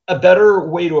 A better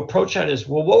way to approach that is,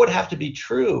 well, what would have to be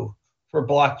true for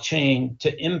blockchain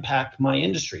to impact my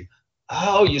industry?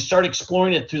 Oh, you start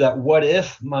exploring it through that what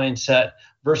if mindset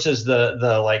versus the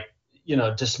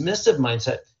dismissive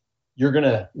mindset. You're going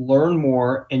to learn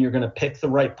more, and you're going to pick the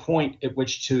right point at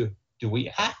which do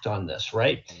we act on this,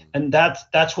 right? And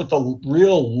that's what the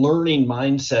real learning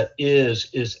mindset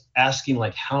is asking,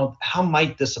 like, how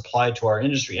might this apply to our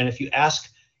industry? And if you ask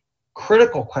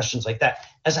critical questions like that,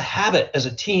 as a habit, as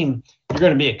a team, you're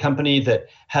going to be a company that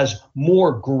has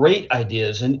more great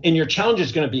ideas, and your challenge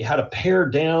is going to be how to pare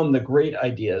down the great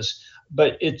ideas.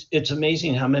 But it's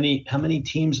amazing how many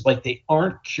teams, like, they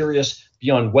aren't curious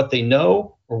beyond what they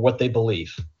know or what they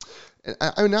believe.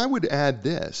 And I would add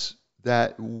this,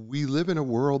 that we live in a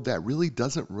world that really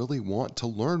doesn't really want to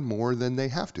learn more than they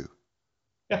have to.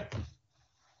 Yeah.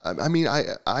 I mean,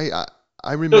 I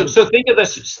So, remember. so think of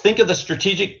this. Think of the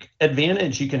strategic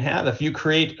advantage you can have if you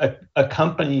create a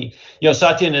company.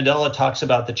 Satya Nadella talks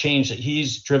about the change that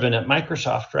he's driven at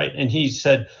Microsoft, right? And he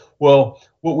said, "Well,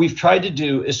 what we've tried to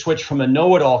do is switch from a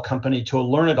know-it-all company to a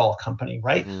learn-it-all company,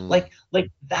 right? Like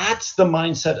that's the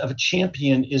mindset of a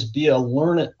champion: is be a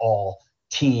learn-it-all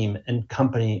team and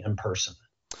company and person."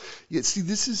 Yeah, see,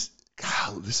 this is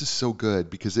so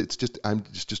good because it's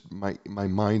just my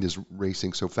mind is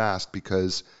racing so fast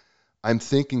because I'm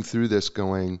thinking through this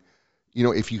going,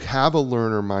 if you have a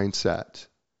learner mindset,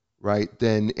 right,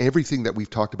 then everything that we've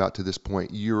talked about to this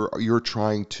point, you're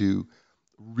trying to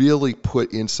really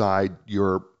put inside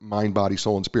your mind, body,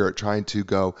 soul, and spirit, trying to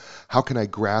go, how can I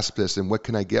grasp this and what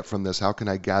can I get from this? How can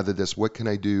I gather this? What can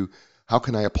I do? How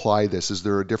can I apply this? Is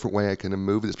there a different way I can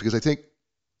move this? Because I think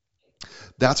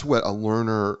that's what a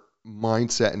learner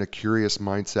mindset and a curious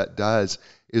mindset does,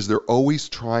 is they're always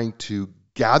trying to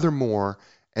gather more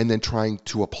and then trying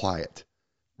to apply it,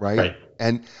 right? Right.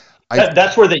 And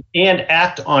that's where the and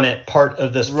act on it part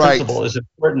of this principle is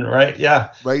important, right?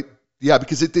 Yeah. Right. Yeah,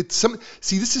 because it's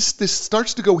this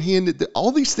starts to go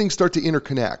all these things start to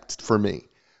interconnect for me.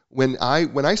 When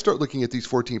I start looking at these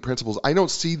 14 principles, I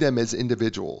don't see them as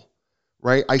individual,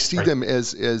 right? I see them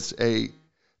as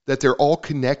that they're all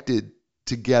connected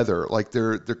together. Like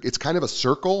it's kind of a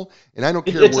circle, and I don't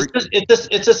care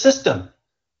it's a system.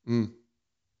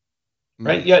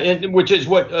 Right. Yeah. Which is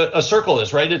what a circle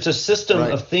is, right? It's a system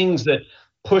of things that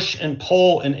push and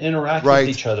pull and interact with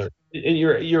each other. And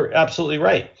you're absolutely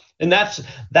right. And that's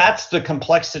the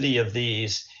complexity of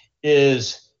these.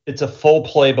 It's a full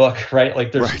playbook, right?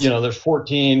 Like there's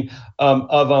 14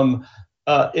 of them.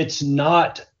 It's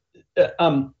not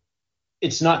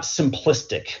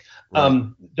simplistic.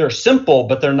 They're simple,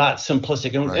 but they're not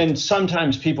simplistic. And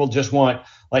sometimes people just want,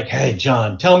 like, hey,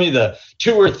 John, tell me the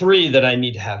 2 or 3 that I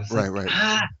need to have.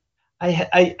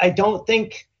 I don't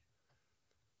think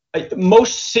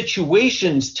most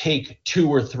situations take 2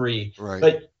 or 3,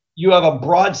 but you have a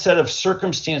broad set of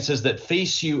circumstances that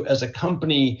face you as a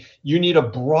company. You need a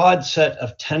broad set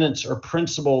of tenets or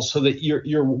principles so that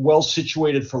you're well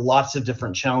situated for lots of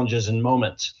different challenges and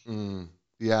moments. The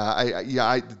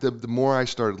more I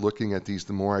started looking at these,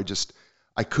 the more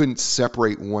I couldn't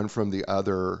separate one from the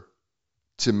other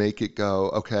to make it go,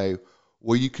 okay,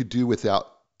 well, you could do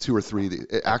without 2 or 3.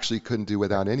 It actually couldn't do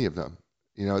without any of them.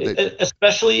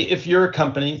 Especially if you're a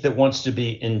company that wants to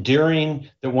be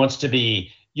endearing, that wants to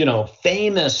be,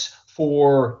 famous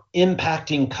for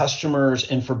impacting customers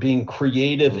and for being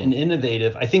creative and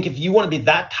innovative. I think if you want to be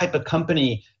that type of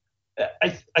company,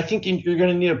 I think you're going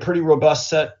to need a pretty robust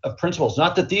set of principles.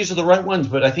 Not that these are the right ones,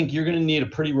 but I think you're going to need a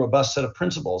pretty robust set of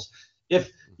principles. If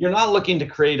you're not looking to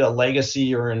create a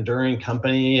legacy or enduring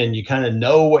company and you kind of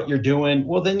know what you're doing,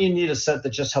 well, then you need a set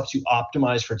that just helps you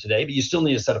optimize for today, but you still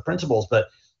need a set of principles, but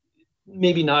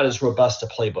maybe not as robust a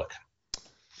playbook.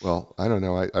 Well, I don't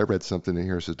know. I read something in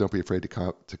here that says, don't be afraid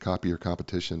to copy your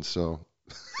competition. So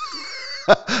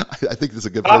I think it's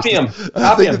a good place.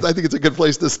 I think it's a good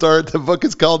place to start. The book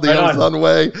is called The Amazon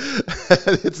Way.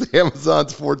 It's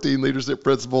Amazon's 14 Leadership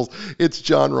Principles. It's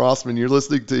John Rossman. You're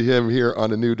listening to him here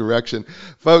on A New Direction.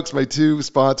 Folks, my 2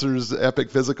 sponsors, Epic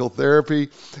Physical Therapy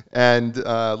and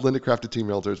Linda Crafted Team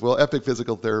Realtors. Well, Epic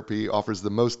Physical Therapy offers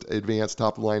the most advanced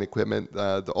top-of-line equipment,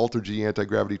 the Ultra G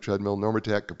anti-gravity treadmill,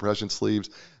 Normatec compression sleeves,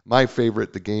 my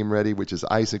favorite, the Game Ready, which is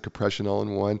ice and compression all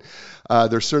in one.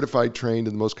 They're certified, trained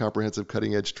in the most comprehensive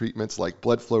cutting-edge treatments like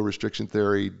blood flow restriction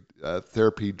therapy,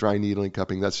 dry needling,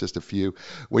 cupping. That's just a few.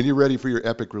 When you're ready for your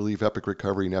epic relief, epic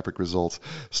recovery, and epic results,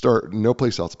 start no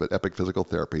place else but Epic Physical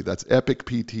Therapy. That's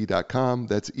epicpt.com.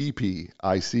 That's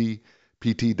EPICPT.com.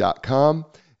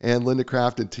 And Linda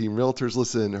Craft and Team Realtors,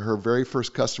 listen, her very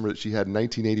first customer that she had in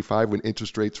 1985 when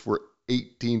interest rates were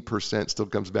 18% still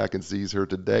comes back and sees her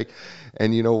today.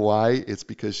 And you know why? It's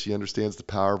because she understands the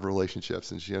power of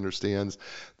relationships, and she understands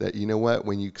that,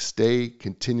 when you stay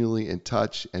continually in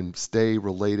touch and stay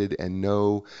related and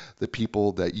know the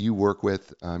people that you work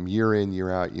with year in,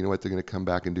 year out, you know what they're going to come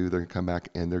back and do? They're going to come back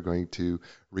and they're going to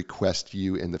request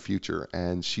you in the future.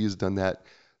 And she has done that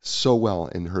so well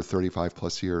in her 35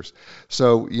 plus years.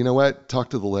 So you know what? Talk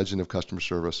to the legend of customer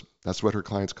service. That's what her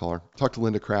clients call her. Talk to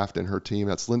Linda Craft and her team.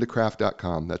 That's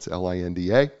lindacraft.com. That's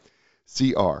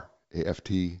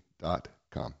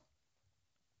LINDACRAFT.com.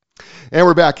 And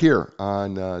we're back here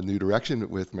on New Direction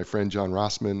with my friend John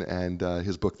Rossman and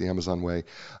his book, The Amazon Way,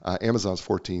 Amazon's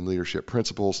 14 Leadership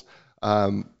Principles.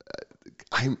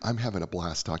 I'm having a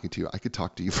blast talking to you. I could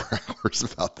talk to you for hours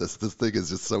about this. This thing is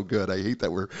just so good. I hate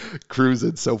that we're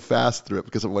cruising so fast through it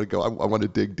because I want to go. I want to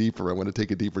dig deeper. I want to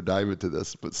take a deeper dive into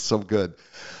this, but it's so good.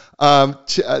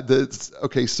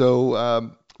 Okay, so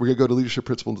we're gonna go to leadership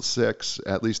principle 6,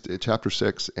 at least chapter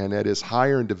 6, and that is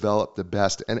hire and develop the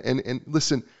best. And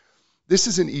listen, this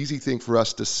is an easy thing for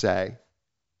us to say.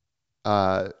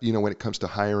 When it comes to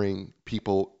hiring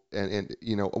people, and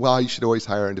well, you should always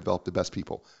hire and develop the best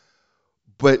people.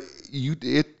 But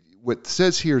what it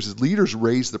says here is leaders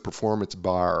raise the performance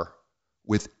bar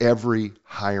with every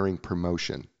hiring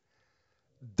promotion.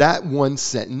 That one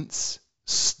sentence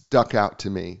stuck out to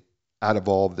me out of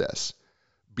all of this,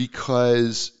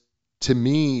 because to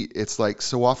me, it's like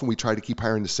so often we try to keep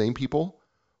hiring the same people.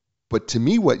 But to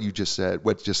me, what just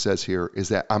says here is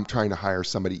that I'm trying to hire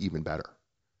somebody even better.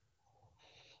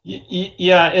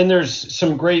 Yeah, and there's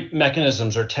some great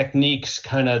mechanisms or techniques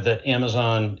kind of that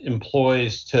Amazon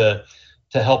employs to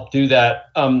help do that.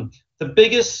 The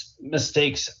biggest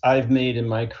mistakes I've made in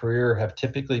my career have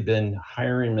typically been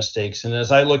hiring mistakes. And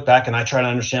as I look back and I try to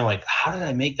understand, like, how did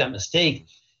I make that mistake?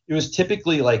 It was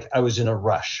typically like I was in a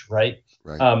rush, right?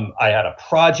 Right. I had a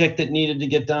project that needed to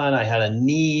get done. I had a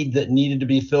need that needed to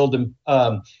be filled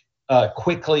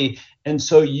quickly. And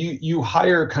so you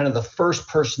hire kind of the first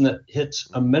person that hits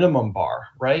a minimum bar,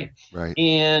 right? Right.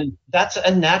 And that's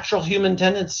a natural human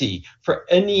tendency for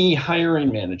any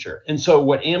hiring manager. And so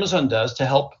what Amazon does to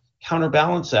help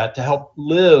counterbalance that, to help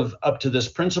live up to this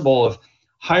principle of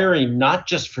hiring not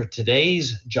just for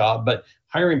today's job, but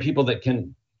hiring people that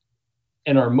can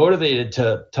and are motivated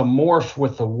to morph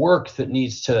with the work that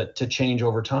needs to change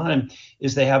over time,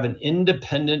 is they have an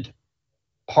independent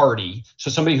party, so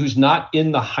somebody who's not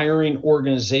in the hiring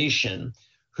organization,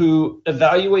 who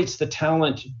evaluates the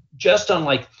talent just on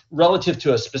like relative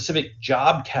to a specific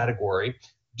job category.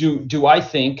 Do I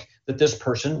think that this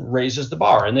person raises the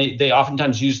bar? And they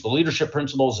oftentimes use the leadership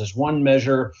principles as one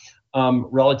measure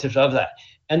relative to that.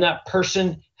 And that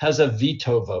person has a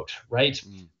veto vote, right?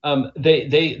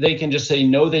 They can just say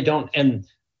no, they don't, and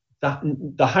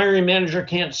the hiring manager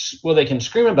can't. Well, they can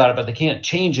scream about it, but they can't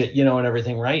change it, and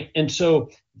everything, right? And so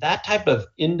that type of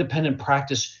independent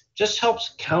practice just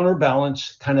helps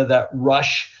counterbalance kind of that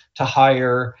rush to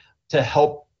hire, to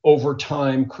help over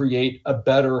time create a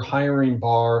better hiring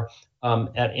bar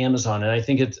at Amazon. And I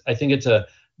think it's a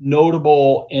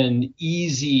notable and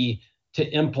easy to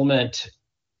implement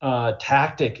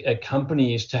tactic at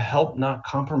companies to help not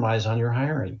compromise on your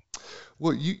hiring.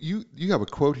 Well, you have a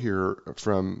quote here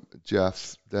from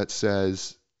Jeff that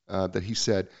says that he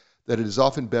said that it is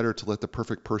often better to let the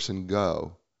perfect person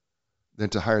go than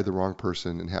to hire the wrong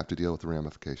person and have to deal with the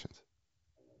ramifications.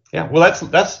 Yeah, well,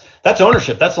 that's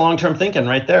ownership. That's long-term thinking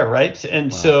right there, right?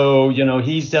 And wow. So,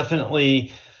 he's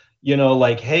definitely,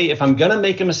 like, hey, if I'm gonna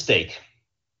make a mistake,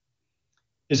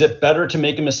 is it better to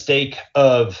make a mistake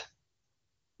of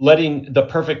letting the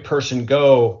perfect person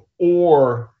go,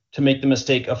 or to make the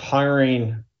mistake of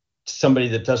hiring somebody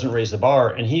that doesn't raise the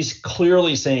bar? And he's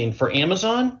clearly saying for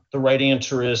Amazon, the right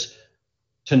answer is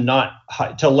to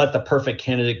let the perfect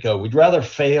candidate go. We'd rather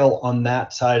fail on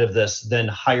that side of this than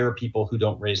hire people who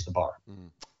don't raise the bar.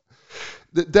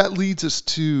 That leads us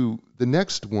to the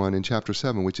next one in chapter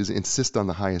 7, which is insist on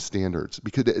the highest standards.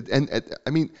 Because, and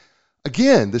I mean,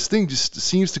 again, this thing just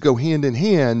seems to go hand in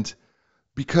hand.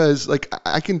 Because like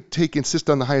I can take insist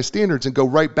on the highest standards and go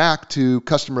right back to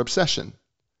customer obsession,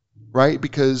 right?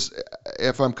 Because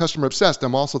if I'm customer obsessed,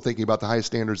 I'm also thinking about the highest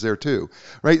standards there too,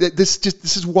 right? This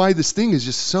is why this thing is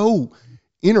just so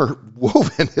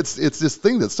interwoven. It's this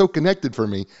thing that's so connected for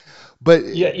me.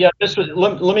 But yeah.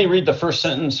 Let me read the first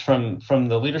sentence from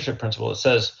the leadership principle. It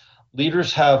says,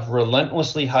 leaders have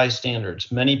relentlessly high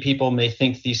standards. Many people may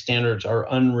think these standards are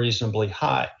unreasonably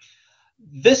high.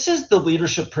 This is the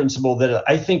leadership principle that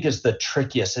I think is the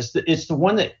trickiest. It's the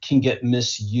one that can get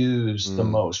misused the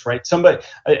most, right?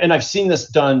 And I've seen this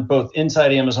done both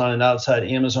inside Amazon and outside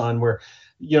Amazon, where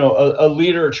a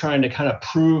leader trying to kind of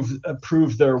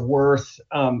prove their worth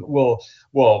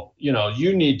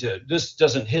you need to. This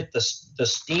doesn't hit the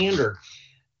standard,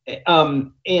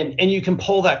 and you can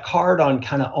pull that card on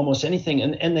kind of almost anything.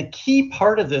 And the key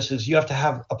part of this is you have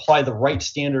to apply the right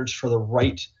standards for the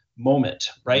right moment,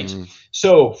 right?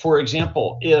 So, for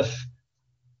example, if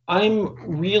I'm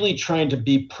really trying to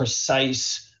be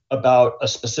precise about a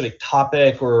specific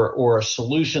topic or a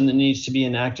solution that needs to be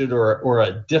enacted or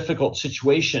a difficult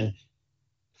situation,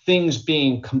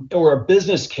 or a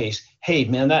business case, hey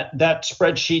man, that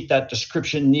spreadsheet, that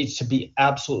description needs to be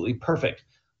absolutely perfect.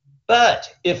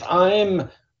 But if I'm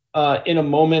in a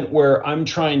moment where I'm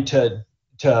trying to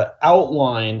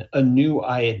outline a new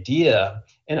idea,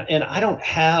 and I don't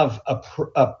have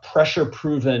a pressure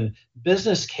proven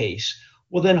business case,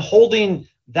 well, then holding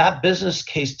that business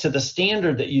case to the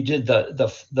standard that you did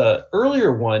the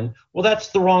earlier one, well, that's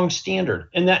the wrong standard.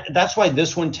 And that's why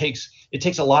this one takes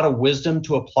a lot of wisdom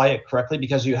to apply it correctly,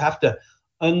 because you have to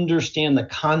understand the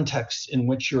context in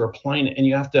which you're applying it, and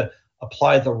you have to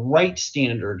apply the right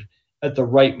standard at the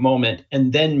right moment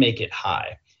and then make it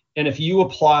high. And if you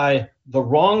apply the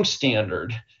wrong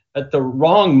standard at the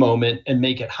wrong moment and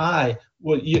make it high,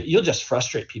 well, you'll just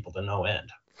frustrate people to no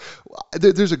end.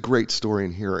 There's a great story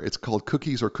in here. It's called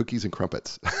Cookies or Cookies and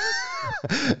Crumpets.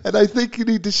 And I think you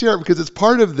need to share it because it's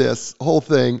part of this whole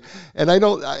thing. And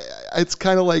it's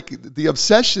kind of like the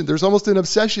obsession. There's almost an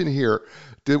obsession here.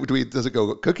 Does it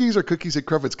go cookies or cookies and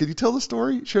crumpets? Can you tell the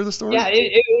story? Share the story? Yeah,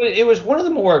 it was one of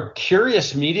the more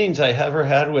curious meetings I ever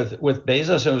had with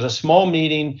Bezos. It was a small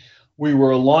meeting. We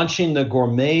were launching the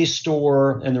gourmet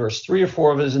store, and there was 3 or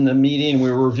 4 of us in the meeting.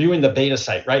 We were reviewing the beta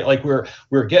site, right? Like we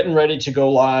were getting ready to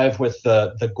go live with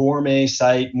the gourmet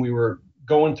site, and we were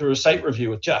going through a site review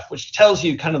with Jeff, which tells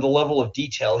you kind of the level of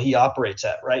detail he operates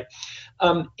at, right?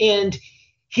 And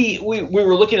we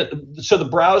were looking at, so the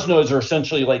browse nodes are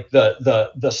essentially like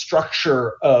the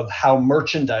structure of how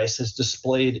merchandise is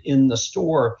displayed in the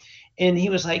store. And he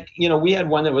was like, we had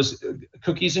one that was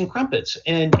cookies and crumpets.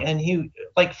 And he,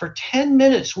 like, for 10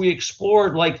 minutes, we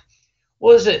explored, like,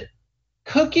 what is it?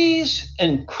 Cookies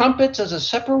and crumpets as a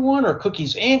separate one, or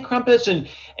cookies and crumpets? And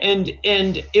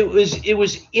it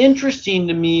was interesting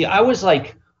to me. I was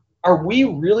like, are we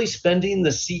really spending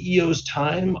the CEO's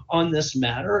time on this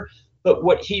matter? But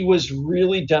what he was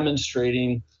really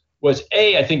demonstrating was,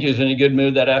 A, I think he was in a good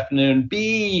mood that afternoon.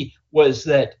 B, was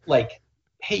that, like,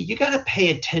 hey, you got to pay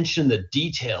attention to the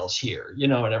details here,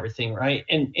 and everything, right?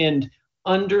 And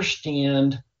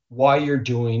understand why you're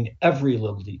doing every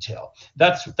little detail.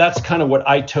 That's kind of what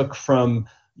I took from,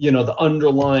 the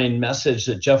underlying message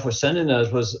that Jeff was sending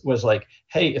us was like,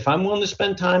 hey, if I'm willing to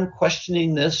spend time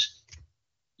questioning this,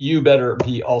 you better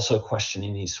be also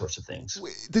questioning these sorts of things.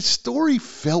 The story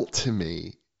felt to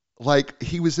me like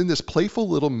he was in this playful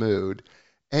little mood,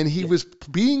 and he was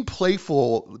being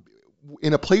playful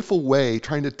in a playful way,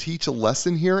 trying to teach a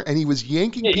lesson here, and he was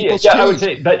yanking people's change. I would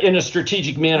say, but in a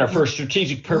strategic manner, for a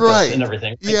strategic purpose, right, and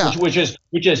everything. Right? Yeah. Which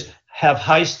is have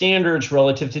high standards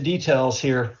relative to details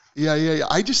here. Yeah.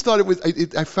 I just thought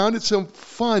I found it so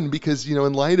fun because,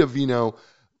 in light of,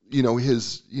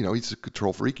 his, he's a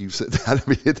control freak. You said that. I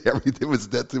mean,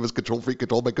 it was control freak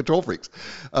controlled by control freaks,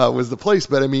 was the place.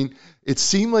 But I mean, it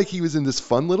seemed like he was in this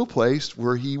fun little place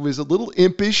where he was a little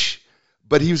impish,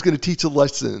 but he was going to teach a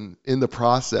lesson in the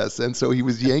process. And so he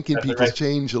was yanking people's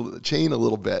chain a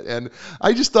little bit. And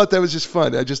I just thought that was just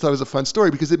fun. I just thought it was a fun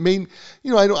story because it made,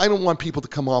 I don't want people to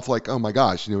come off like, oh my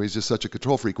gosh, he's just such a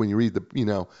control freak when you read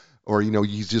the, or,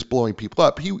 he's just blowing people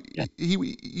up. He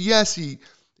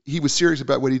was serious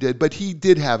about what he did, but he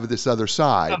did have this other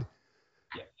side.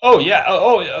 Oh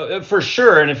yeah. For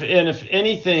sure. And if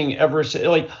anything ever,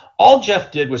 like, all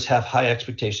Jeff did was have high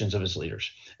expectations of his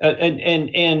leaders.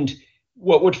 And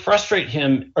what would frustrate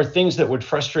him are things that would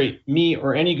frustrate me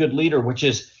or any good leader, which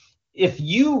is, if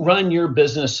you run your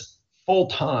business full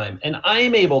time and I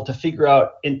am able to figure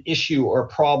out an issue or a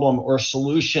problem or a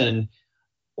solution,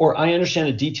 or I understand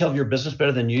the detail of your business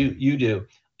better than you do,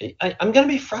 I'm going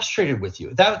to be frustrated with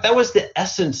you. That was the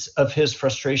essence of his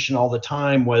frustration all the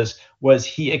time, was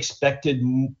he expected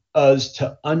us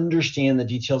to understand the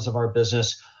details of our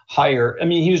business higher. I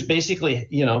mean, he was basically,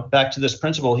 back to this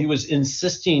principle, he was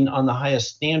insisting on the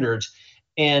highest standards,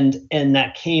 and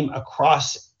that came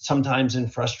across sometimes in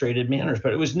frustrated manners,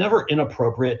 but it was never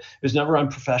inappropriate. It was never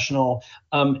unprofessional.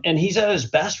 And he's at his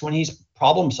best when he's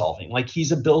problem solving, like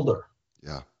he's a builder.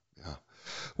 Yeah.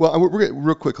 Well, we're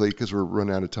real quickly, because we're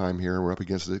running out of time here. We're up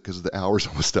against it because the hour's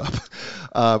almost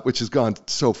up, which has gone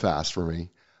so fast for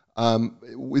me.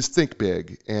 Was think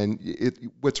big, and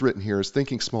what's written here is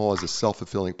thinking small is a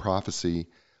self-fulfilling prophecy.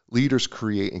 Leaders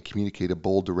create and communicate a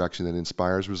bold direction that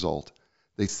inspires result.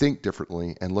 They think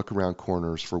differently and look around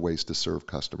corners for ways to serve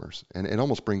customers. And it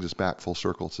almost brings us back full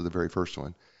circle to the very first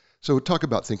one. So talk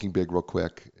about thinking big real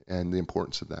quick and the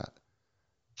importance of that.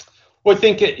 Well, I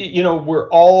think, we're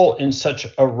all in such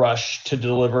a rush to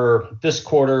deliver this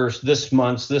quarter's, this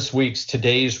month's, this week's,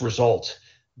 today's results,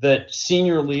 that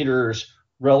senior leaders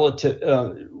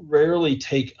rarely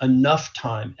take enough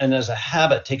time, and as a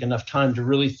habit take enough time to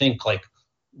really think, like,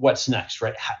 what's next,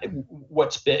 right?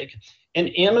 What's big?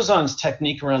 And Amazon's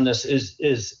technique around this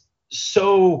is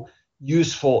so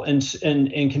useful and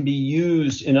can be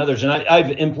used in others. And I've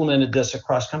implemented this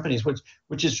across companies,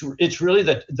 which is, it's really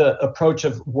the approach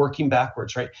of working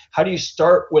backwards, right? How do you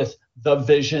start with the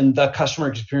vision, the customer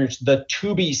experience, the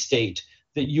to-be state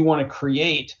that you want to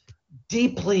create,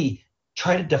 deeply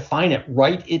try to define it,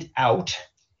 write it out,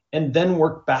 and then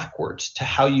work backwards to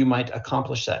how you might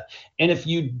accomplish that. And if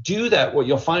you do that, what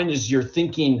you'll find is you're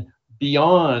thinking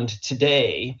beyond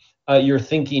today, you're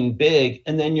thinking big,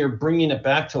 and then you're bringing it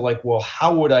back to like, well,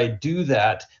 how would I do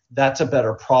that? That's a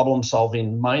better problem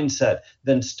solving mindset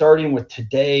than starting with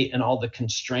today and all the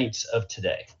constraints of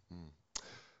today.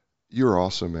 You're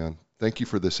awesome, man. Thank you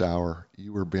for this hour.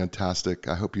 You were fantastic.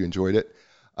 I hope you enjoyed it.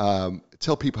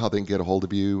 Tell people how they can get a hold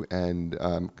of you, and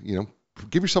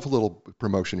give yourself a little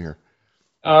promotion here.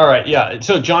 All right. Yeah.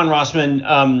 So John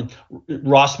Rossman,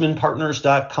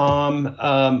 RossmanPartners.com.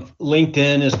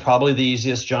 LinkedIn is probably the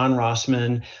easiest, John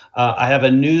Rossman. I have a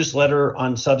newsletter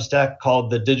on Substack called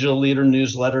the Digital Leader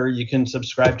Newsletter. You can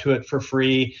subscribe to it for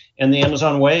free. And the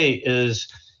Amazon Way is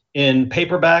in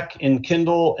paperback, in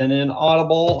Kindle, and in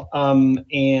Audible.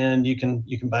 And you can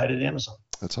buy it at Amazon.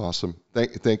 That's awesome.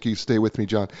 Thank you. Stay with me,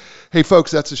 John. Hey, folks,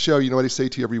 that's the show. You know what I say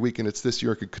to you every week, and it's this: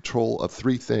 you're in control of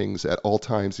three things at all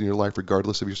times in your life,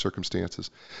 regardless of your circumstances: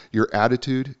 your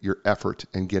attitude, your effort,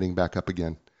 and getting back up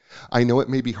again. I know it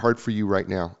may be hard for you right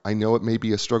now. I know it may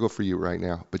be a struggle for you right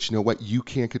now, but you know what? You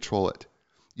can't control it.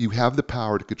 You have the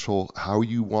power to control how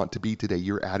you want to be today,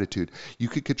 your attitude. You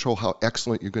can control how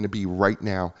excellent you're going to be right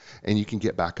now, and you can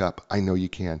get back up. I know you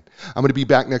can. I'm going to be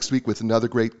back next week with another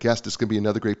great guest. It's going to be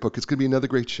another great book. It's going to be another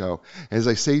great show. And as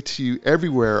I say to you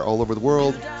everywhere, all over the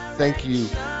world, thank you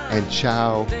and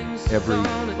ciao,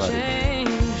 everybody.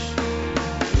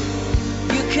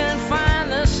 You can find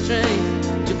the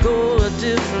strength to go a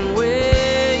different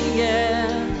way, yeah.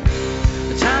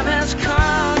 The time has come.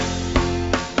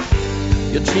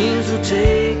 Your dreams will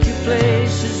take you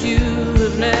places you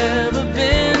have never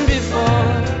been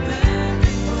before.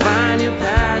 Find your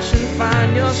passion,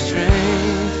 find your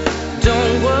strength.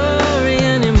 Don't worry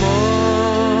anymore.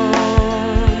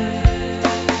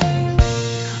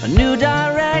 A new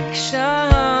direction.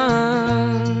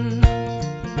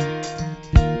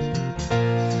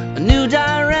 A new direction.